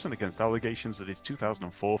Mel Gibson against allegations that his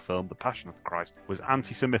 2004 film The Passion of the Christ was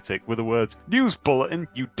anti-Semitic with the words, "News bulletin,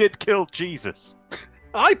 you did kill Jesus."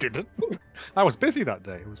 I didn't. I was busy that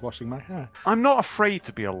day. I was washing my hair. "I'm not afraid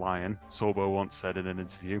to be a lion," Sorbo once said in an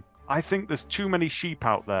interview. "I think there's too many sheep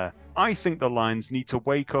out there. I think the lions need to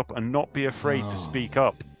wake up and not be afraid to speak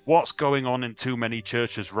up. What's going on in too many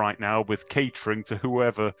churches right now with catering to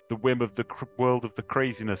whoever the whim of the world of the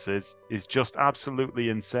craziness is just absolutely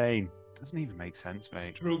insane." Doesn't even make sense,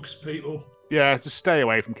 mate. Drugs, people. Yeah, just stay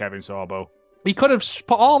away from Kevin Sorbo. He could have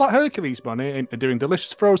put all that Hercules money into doing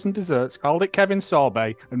delicious frozen desserts, called it Kevin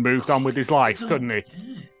Sorbet, and moved on with his life, couldn't he?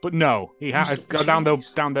 But no, he had to go down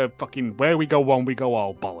the fucking where we go one, we go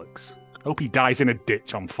all bollocks. Hope he dies in a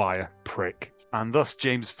ditch on fire, prick. And thus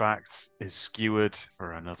James Facts is skewered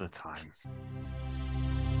for another time.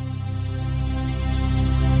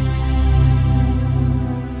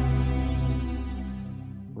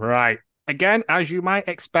 Right. Again, as you might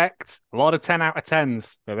expect, a lot of 10 out of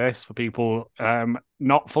 10s for this, for people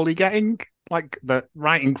not fully getting, like, the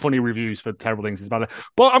writing funny reviews for terrible things is better.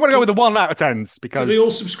 But I'm going to go with the 1 out of 10s Do because they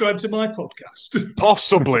all subscribe to my podcast?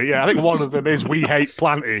 possibly, yeah, I think one of them is We Hate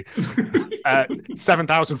Plenty,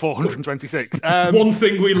 7,426. One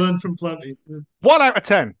thing we learned from Plenty. 1 out of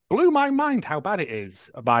 10. Blew my mind how bad it is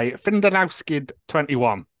by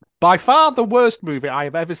Findanowskid21. By far the worst movie I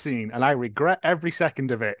have ever seen, and I regret every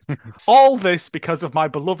second of it. All this because of my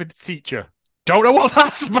beloved teacher. Don't know what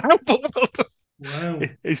that's about, but Wow.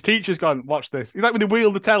 his teacher's gone, watch this. You like when they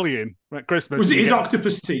wheel the telly in at Christmas? Was it and you his get-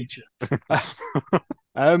 octopus teacher?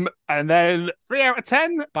 And then 3 out of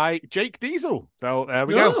 10 by Jake Diesel. So there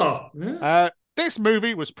we go. Oh, yeah. This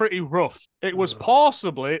movie was pretty rough. It was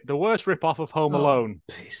possibly the worst rip-off of Home Alone.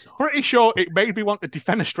 Piss off. Pretty sure it made me want to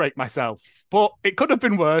defenestrate myself. But it could have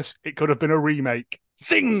been worse. It could have been a remake.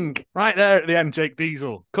 Zing! Right there at the end, Jake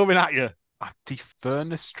Diesel. Coming at you.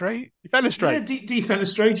 Defenestrate? Defenestrate. Yeah,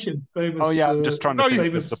 defenestration. Famous. Oh yeah, I'm just trying to think of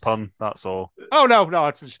famous the pun, that's all. Oh, no,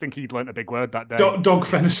 I just think he'd learnt a big word that day. dog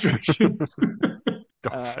fenestration.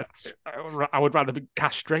 Dolphins. I would rather be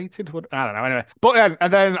castrated. I don't know. Anyway, but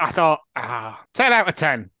then I thought, 10 out of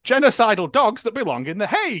 10. Genocidal dogs that belong in The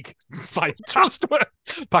Hague by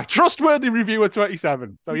trustworthy reviewer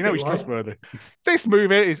 27. So you know he's trustworthy. This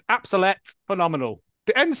movie is absolute phenomenal.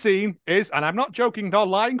 The end scene is, and I'm not joking nor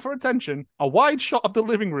lying for attention, a wide shot of the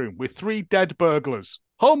living room with 3 dead burglars.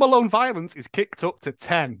 Home Alone violence is kicked up to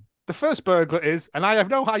 10. The first burglar is, and I have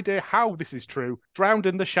no idea how this is true, drowned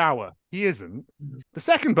in the shower. He isn't. The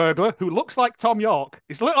second burglar, who looks like Tom York,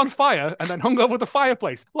 is lit on fire and then hung over the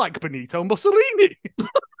fireplace, like Benito Mussolini.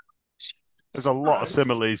 There's a lot of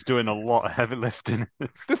similes doing a lot of heavy lifting.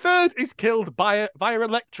 The third is killed via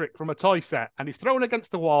electric from a toy set and is thrown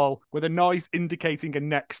against the wall with a noise indicating a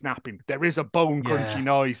neck snapping. There is a bone crunchy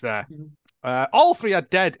noise there. All 3 are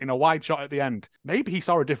dead in a wide shot at the end. Maybe he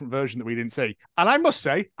saw a different version that we didn't see. And I must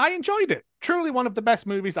say, I enjoyed it. Truly one of the best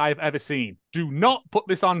movies I have ever seen. Do not put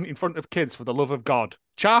this on in front of kids for the love of God.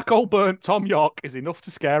 Charcoal burnt Tom York is enough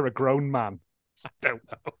to scare a grown man.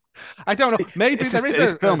 I don't know. Maybe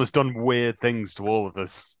this film has done weird things to all of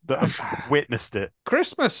us that have witnessed it.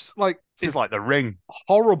 Christmas, this is like The Ring.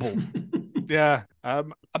 Horrible. Yeah. I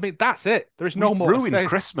mean, that's it. There is no more. Ruined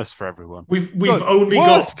Christmas for everyone. We've only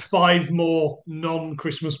got 5 more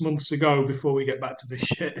non-Christmas months to go before we get back to this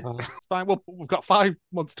shit. It's fine. Well, we've got 5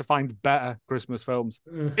 months to find better Christmas films.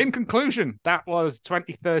 In conclusion, that was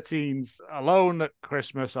 2013's Alone at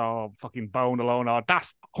Christmas, or fucking Bone Alone, or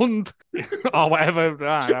Das Hund, or whatever.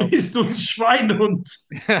 It's the Schweinehund.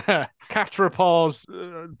 Catrapaw's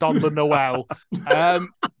Don the Noel.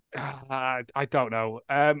 I don't know.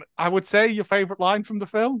 I would say your favourite line from the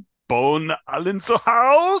film? Bone Allen's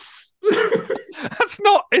house. That's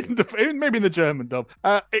not maybe in the German dub.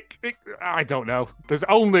 I don't know. There's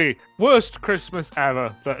only worst Christmas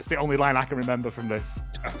ever. That's the only line I can remember from this.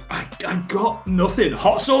 I've got nothing.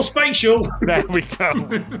 Hot sauce facial. There we go.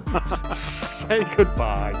 Say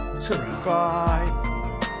goodbye. Bye.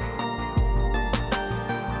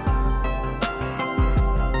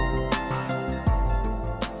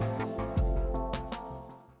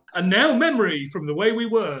 And now memory from the way we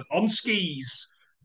were on skis.